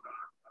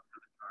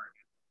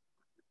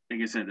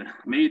 Like I said, the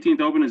May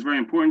 18th Open is very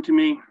important to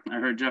me. I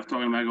heard Jeff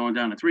talking about going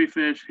down to 3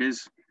 fish.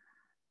 His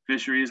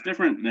fishery is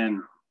different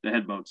than the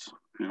head boats.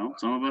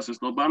 Some of us are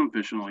still bottom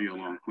fishing all year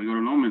long. We go to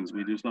Nomans,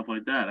 we do stuff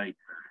like that.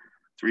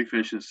 3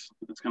 fish it's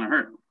gonna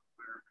hurt.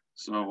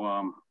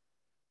 So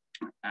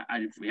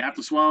if we have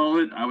to swallow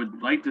it, I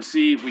would like to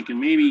see if we can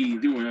maybe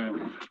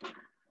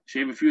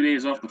shave a few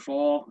days off the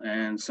fall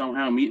and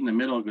somehow meet in the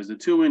middle, because the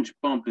 2-inch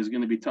bump is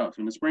going to be tough.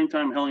 In the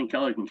springtime, Helen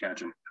Keller can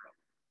catch them.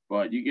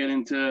 But you get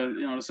into,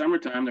 the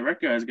summertime, the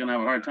rec guys are going to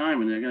have a hard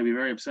time, and they're going to be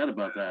very upset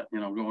about that,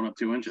 going up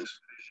 2 inches,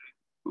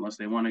 unless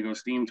they want to go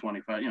steam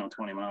 20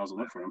 miles and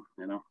look for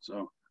them,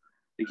 So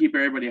to keep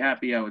everybody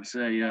happy, I would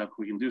say,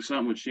 we can do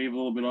something with shave a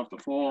little bit off the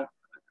fall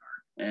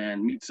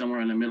and meet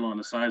somewhere in the middle on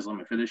the size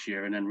limit for this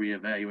year, and then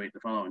reevaluate the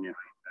following year.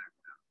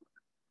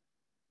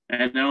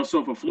 And then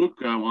also for Fluke,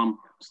 I'm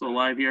still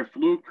live here.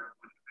 Fluke,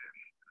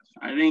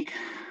 I think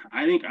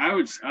I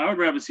would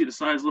rather see the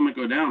size limit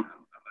go down.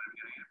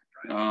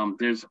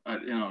 There's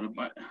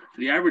for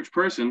the average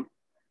person,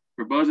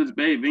 for Buzzards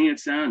Bay, Vineyard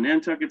Sound,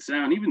 Nantucket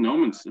Sound, even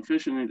Nomans, the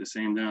fishing ain't the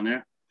same down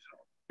there.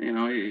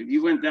 If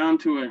you went down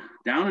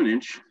an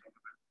inch,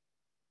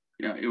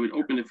 it would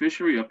open the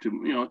fishery up to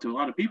to a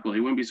lot of people. They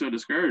wouldn't be so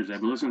discouraged.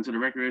 I've been listening to the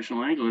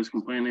recreational anglers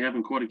complain they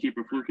haven't caught a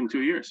keeper fluke in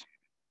 2 years.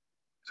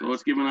 So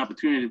let's give them an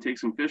opportunity to take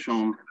some fish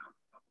home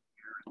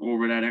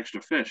over that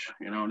extra fish.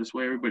 This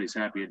way everybody's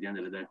happy at the end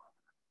of the day.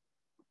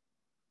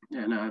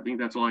 Yeah, no, I think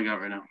that's all I got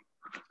right now.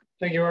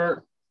 Thank you,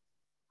 Eric.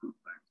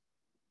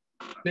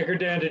 Nick or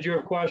Dan, did you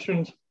have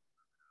questions?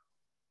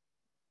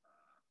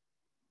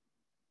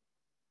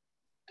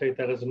 Take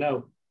that as a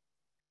no.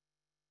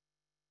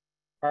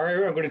 All right,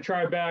 I'm going to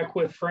try back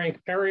with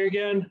Frank Perry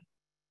again.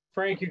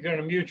 Frank, you're going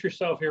to mute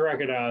yourself. You're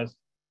recognized.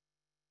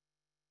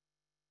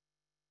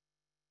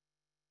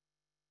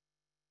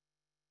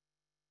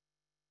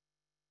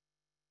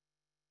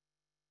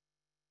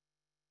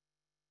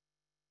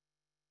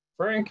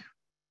 Frank,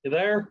 you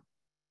there?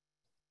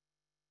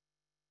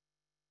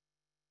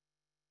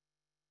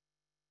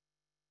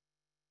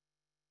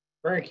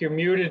 Frank, you're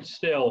muted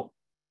still.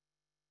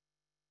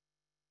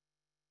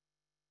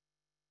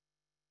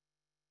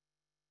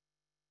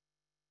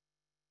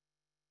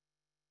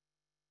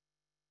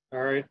 All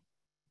right.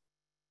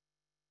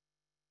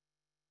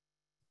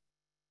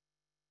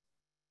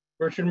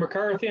 Richard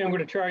McCarthy, I'm going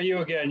to try you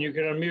again. You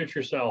can unmute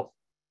yourself.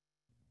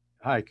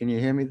 Hi, can you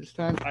hear me this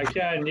time? I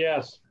can,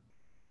 yes.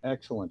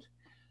 Excellent.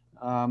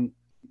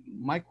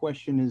 My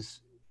question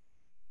is,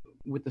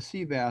 with the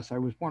sea bass, I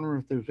was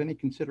wondering if there's any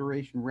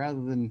consideration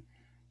rather than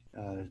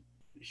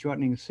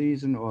shortening the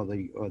season or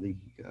the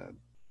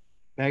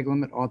bag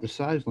limit or the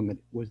size limit,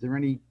 was there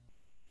any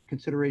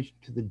consideration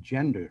to the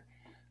gender?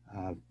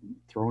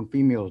 Throwing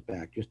females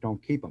back, just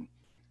don't keep them.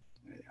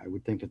 I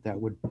would think that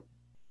would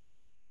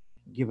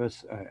give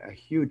us a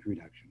huge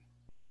reduction.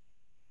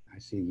 I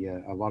see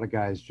a lot of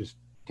guys just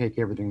take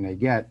everything they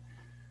get.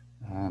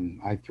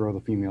 I throw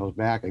the females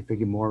back. I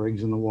figure more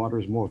eggs in the water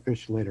is more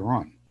fish later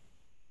on.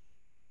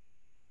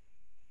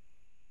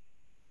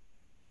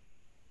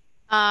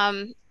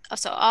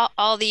 So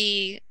all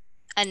the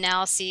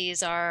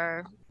analyses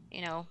are,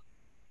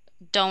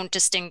 don't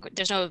distinguish.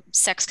 There's no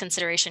sex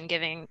consideration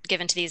given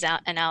to these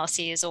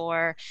analyses,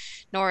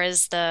 nor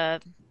is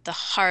the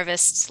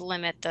harvest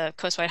limit, the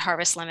coastwide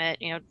harvest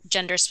limit,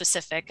 gender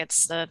specific.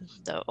 It's the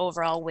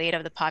overall weight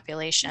of the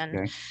population.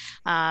 Okay.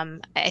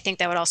 I think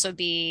that would also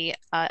be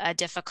a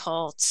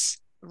difficult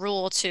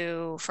rule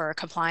for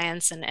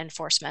compliance and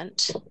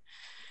enforcement.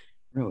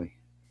 Really?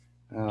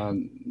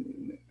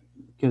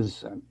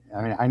 Because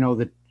I know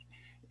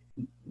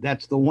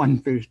that's the one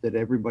fish that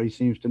everybody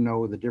seems to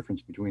know the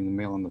difference between the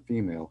male and the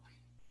female.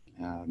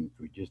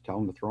 We just tell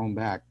them to throw them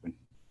back,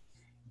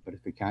 but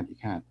if you can't, you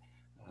can't.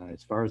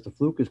 As far as the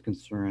fluke is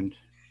concerned,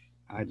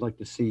 I'd like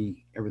to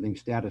see everything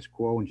status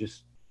quo and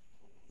just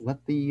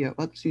let the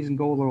season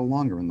go a little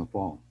longer in the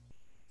fall.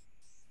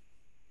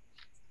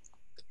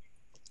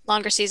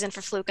 Longer season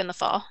for Fluke in the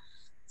fall.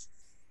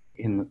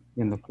 In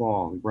the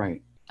fall,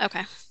 right?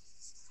 Okay.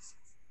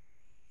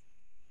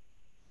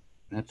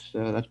 That's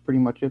pretty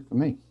much it for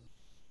me.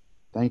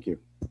 Thank you.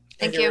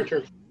 Thank you.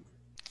 Richard.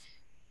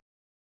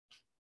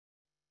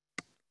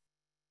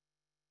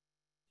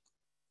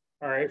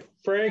 All right,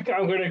 Frank,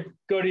 I'm going to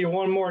go to you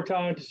one more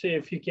time to see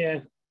if you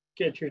can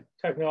get your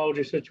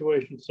technology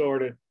situation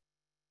sorted.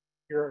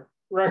 You're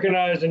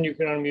recognized and you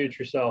can unmute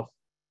yourself.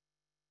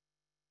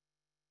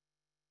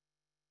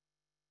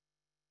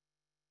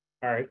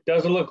 All right,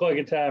 doesn't look like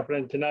it's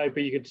happening tonight,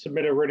 but you can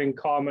submit a written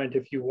comment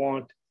if you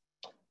want.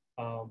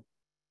 All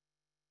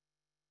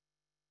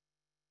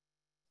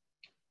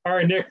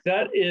right, Nick,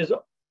 that is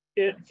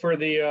it for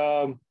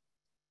the,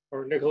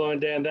 or Nicola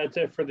and Dan, that's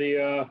it for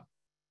the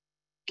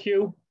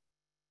queue.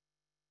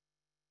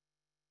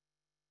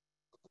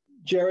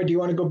 Jared, do you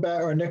want to go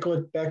back, or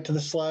Nicola, back to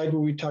the slide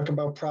where we talk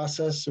about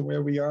process and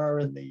where we are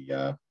in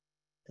the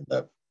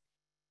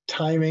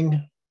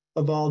timing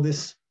of all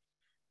this?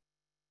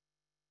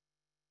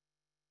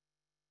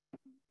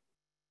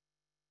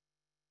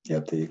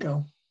 Yep, there you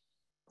go.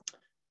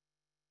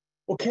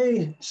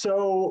 Okay,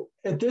 so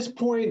at this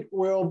point,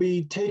 we'll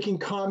be taking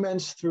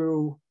comments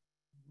through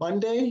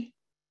Monday.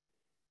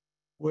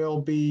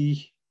 We'll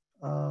be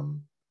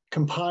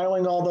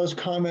compiling all those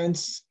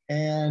comments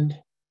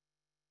and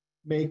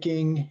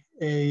making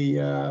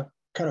a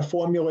kind of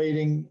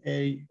formulating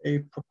a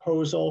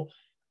proposal.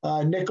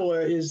 Nicola,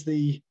 is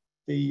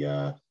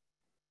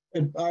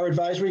our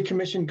advisory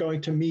commission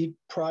going to meet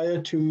prior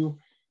to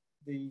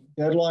the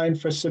deadline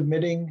for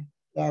submitting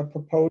our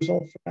proposal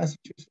for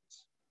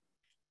Massachusetts?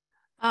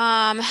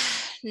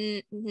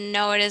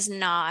 No, it is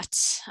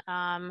not.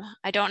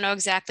 I don't know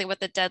exactly what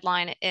the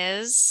deadline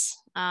is,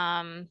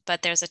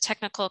 but there's a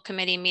technical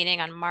committee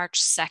meeting on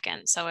March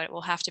 2nd. So it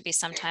will have to be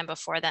sometime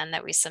before then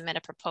that we submit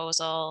a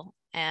proposal,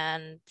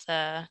 and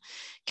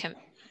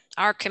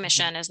our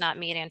commission is not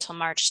meeting until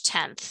March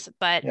 10th,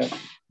 but yep.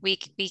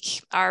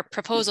 Our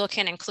proposal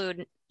can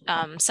include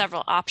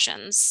several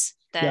options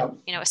that,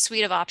 yep. A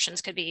suite of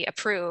options could be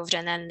approved,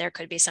 and then there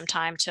could be some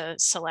time to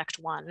select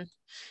one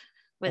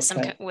with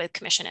with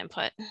commission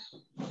input.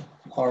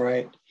 All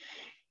right.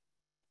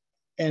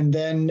 And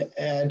then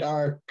at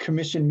our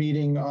commission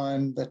meeting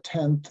on the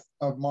 10th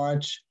of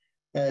March,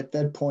 at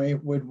that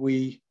point, would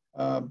we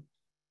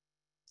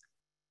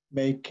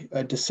make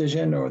a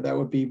decision, or that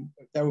would be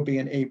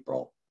in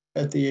April,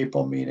 at the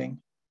April meeting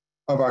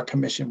of our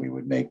commission, we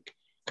would make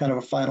kind of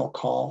a final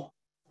call?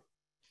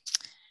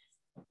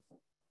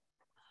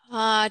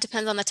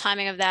 Depends on the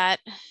timing of that.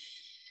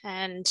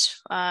 And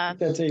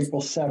that's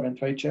April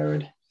 7th, right,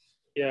 Jared?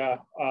 Yeah,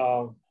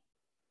 I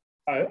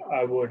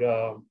would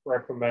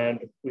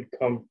recommend we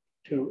come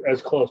to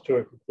as close to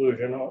a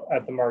conclusion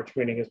at the March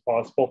meeting as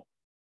possible.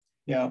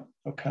 Yeah,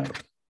 okay.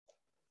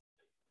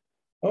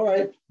 All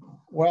right,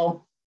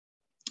 well,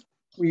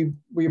 we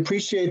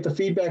appreciate the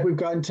feedback we've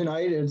gotten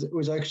tonight. It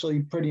was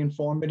actually pretty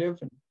informative,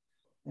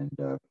 and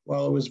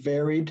while it was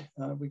varied,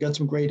 we got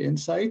some great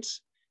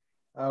insights.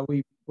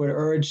 We would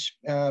urge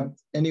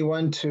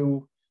anyone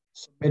to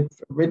submit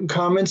written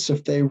comments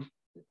if they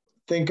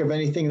think of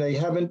anything they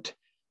haven't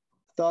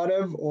thought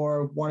of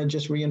or want to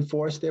just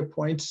reinforce their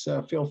points.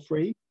 Feel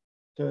free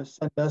to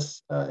send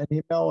us an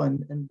email.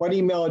 And what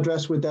email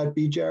address would that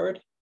be,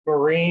 Jared?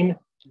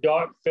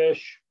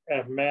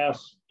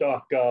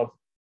 marine.fish@mass.gov.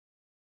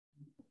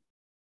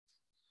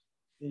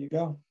 There you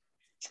go.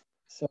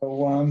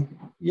 So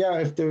yeah,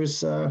 if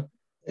there's, are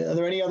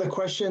there any other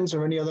questions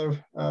or any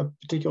other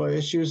particular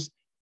issues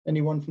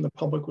anyone from the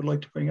public would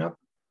like to bring up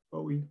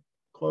before we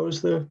close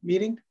the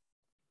meeting?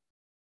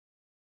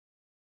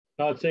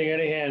 Not seeing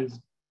any hands.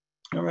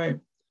 All right.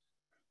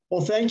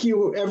 Well, thank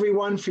you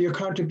everyone for your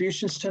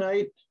contributions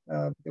tonight.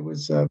 It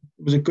was a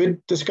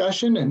good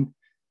discussion, and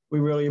we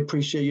really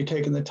appreciate you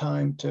taking the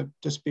time to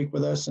speak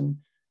with us. And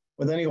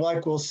with any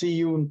luck, we'll see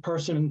you in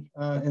person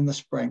in the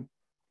spring.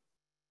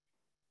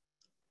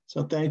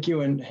 So thank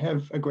you and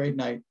have a great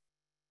night.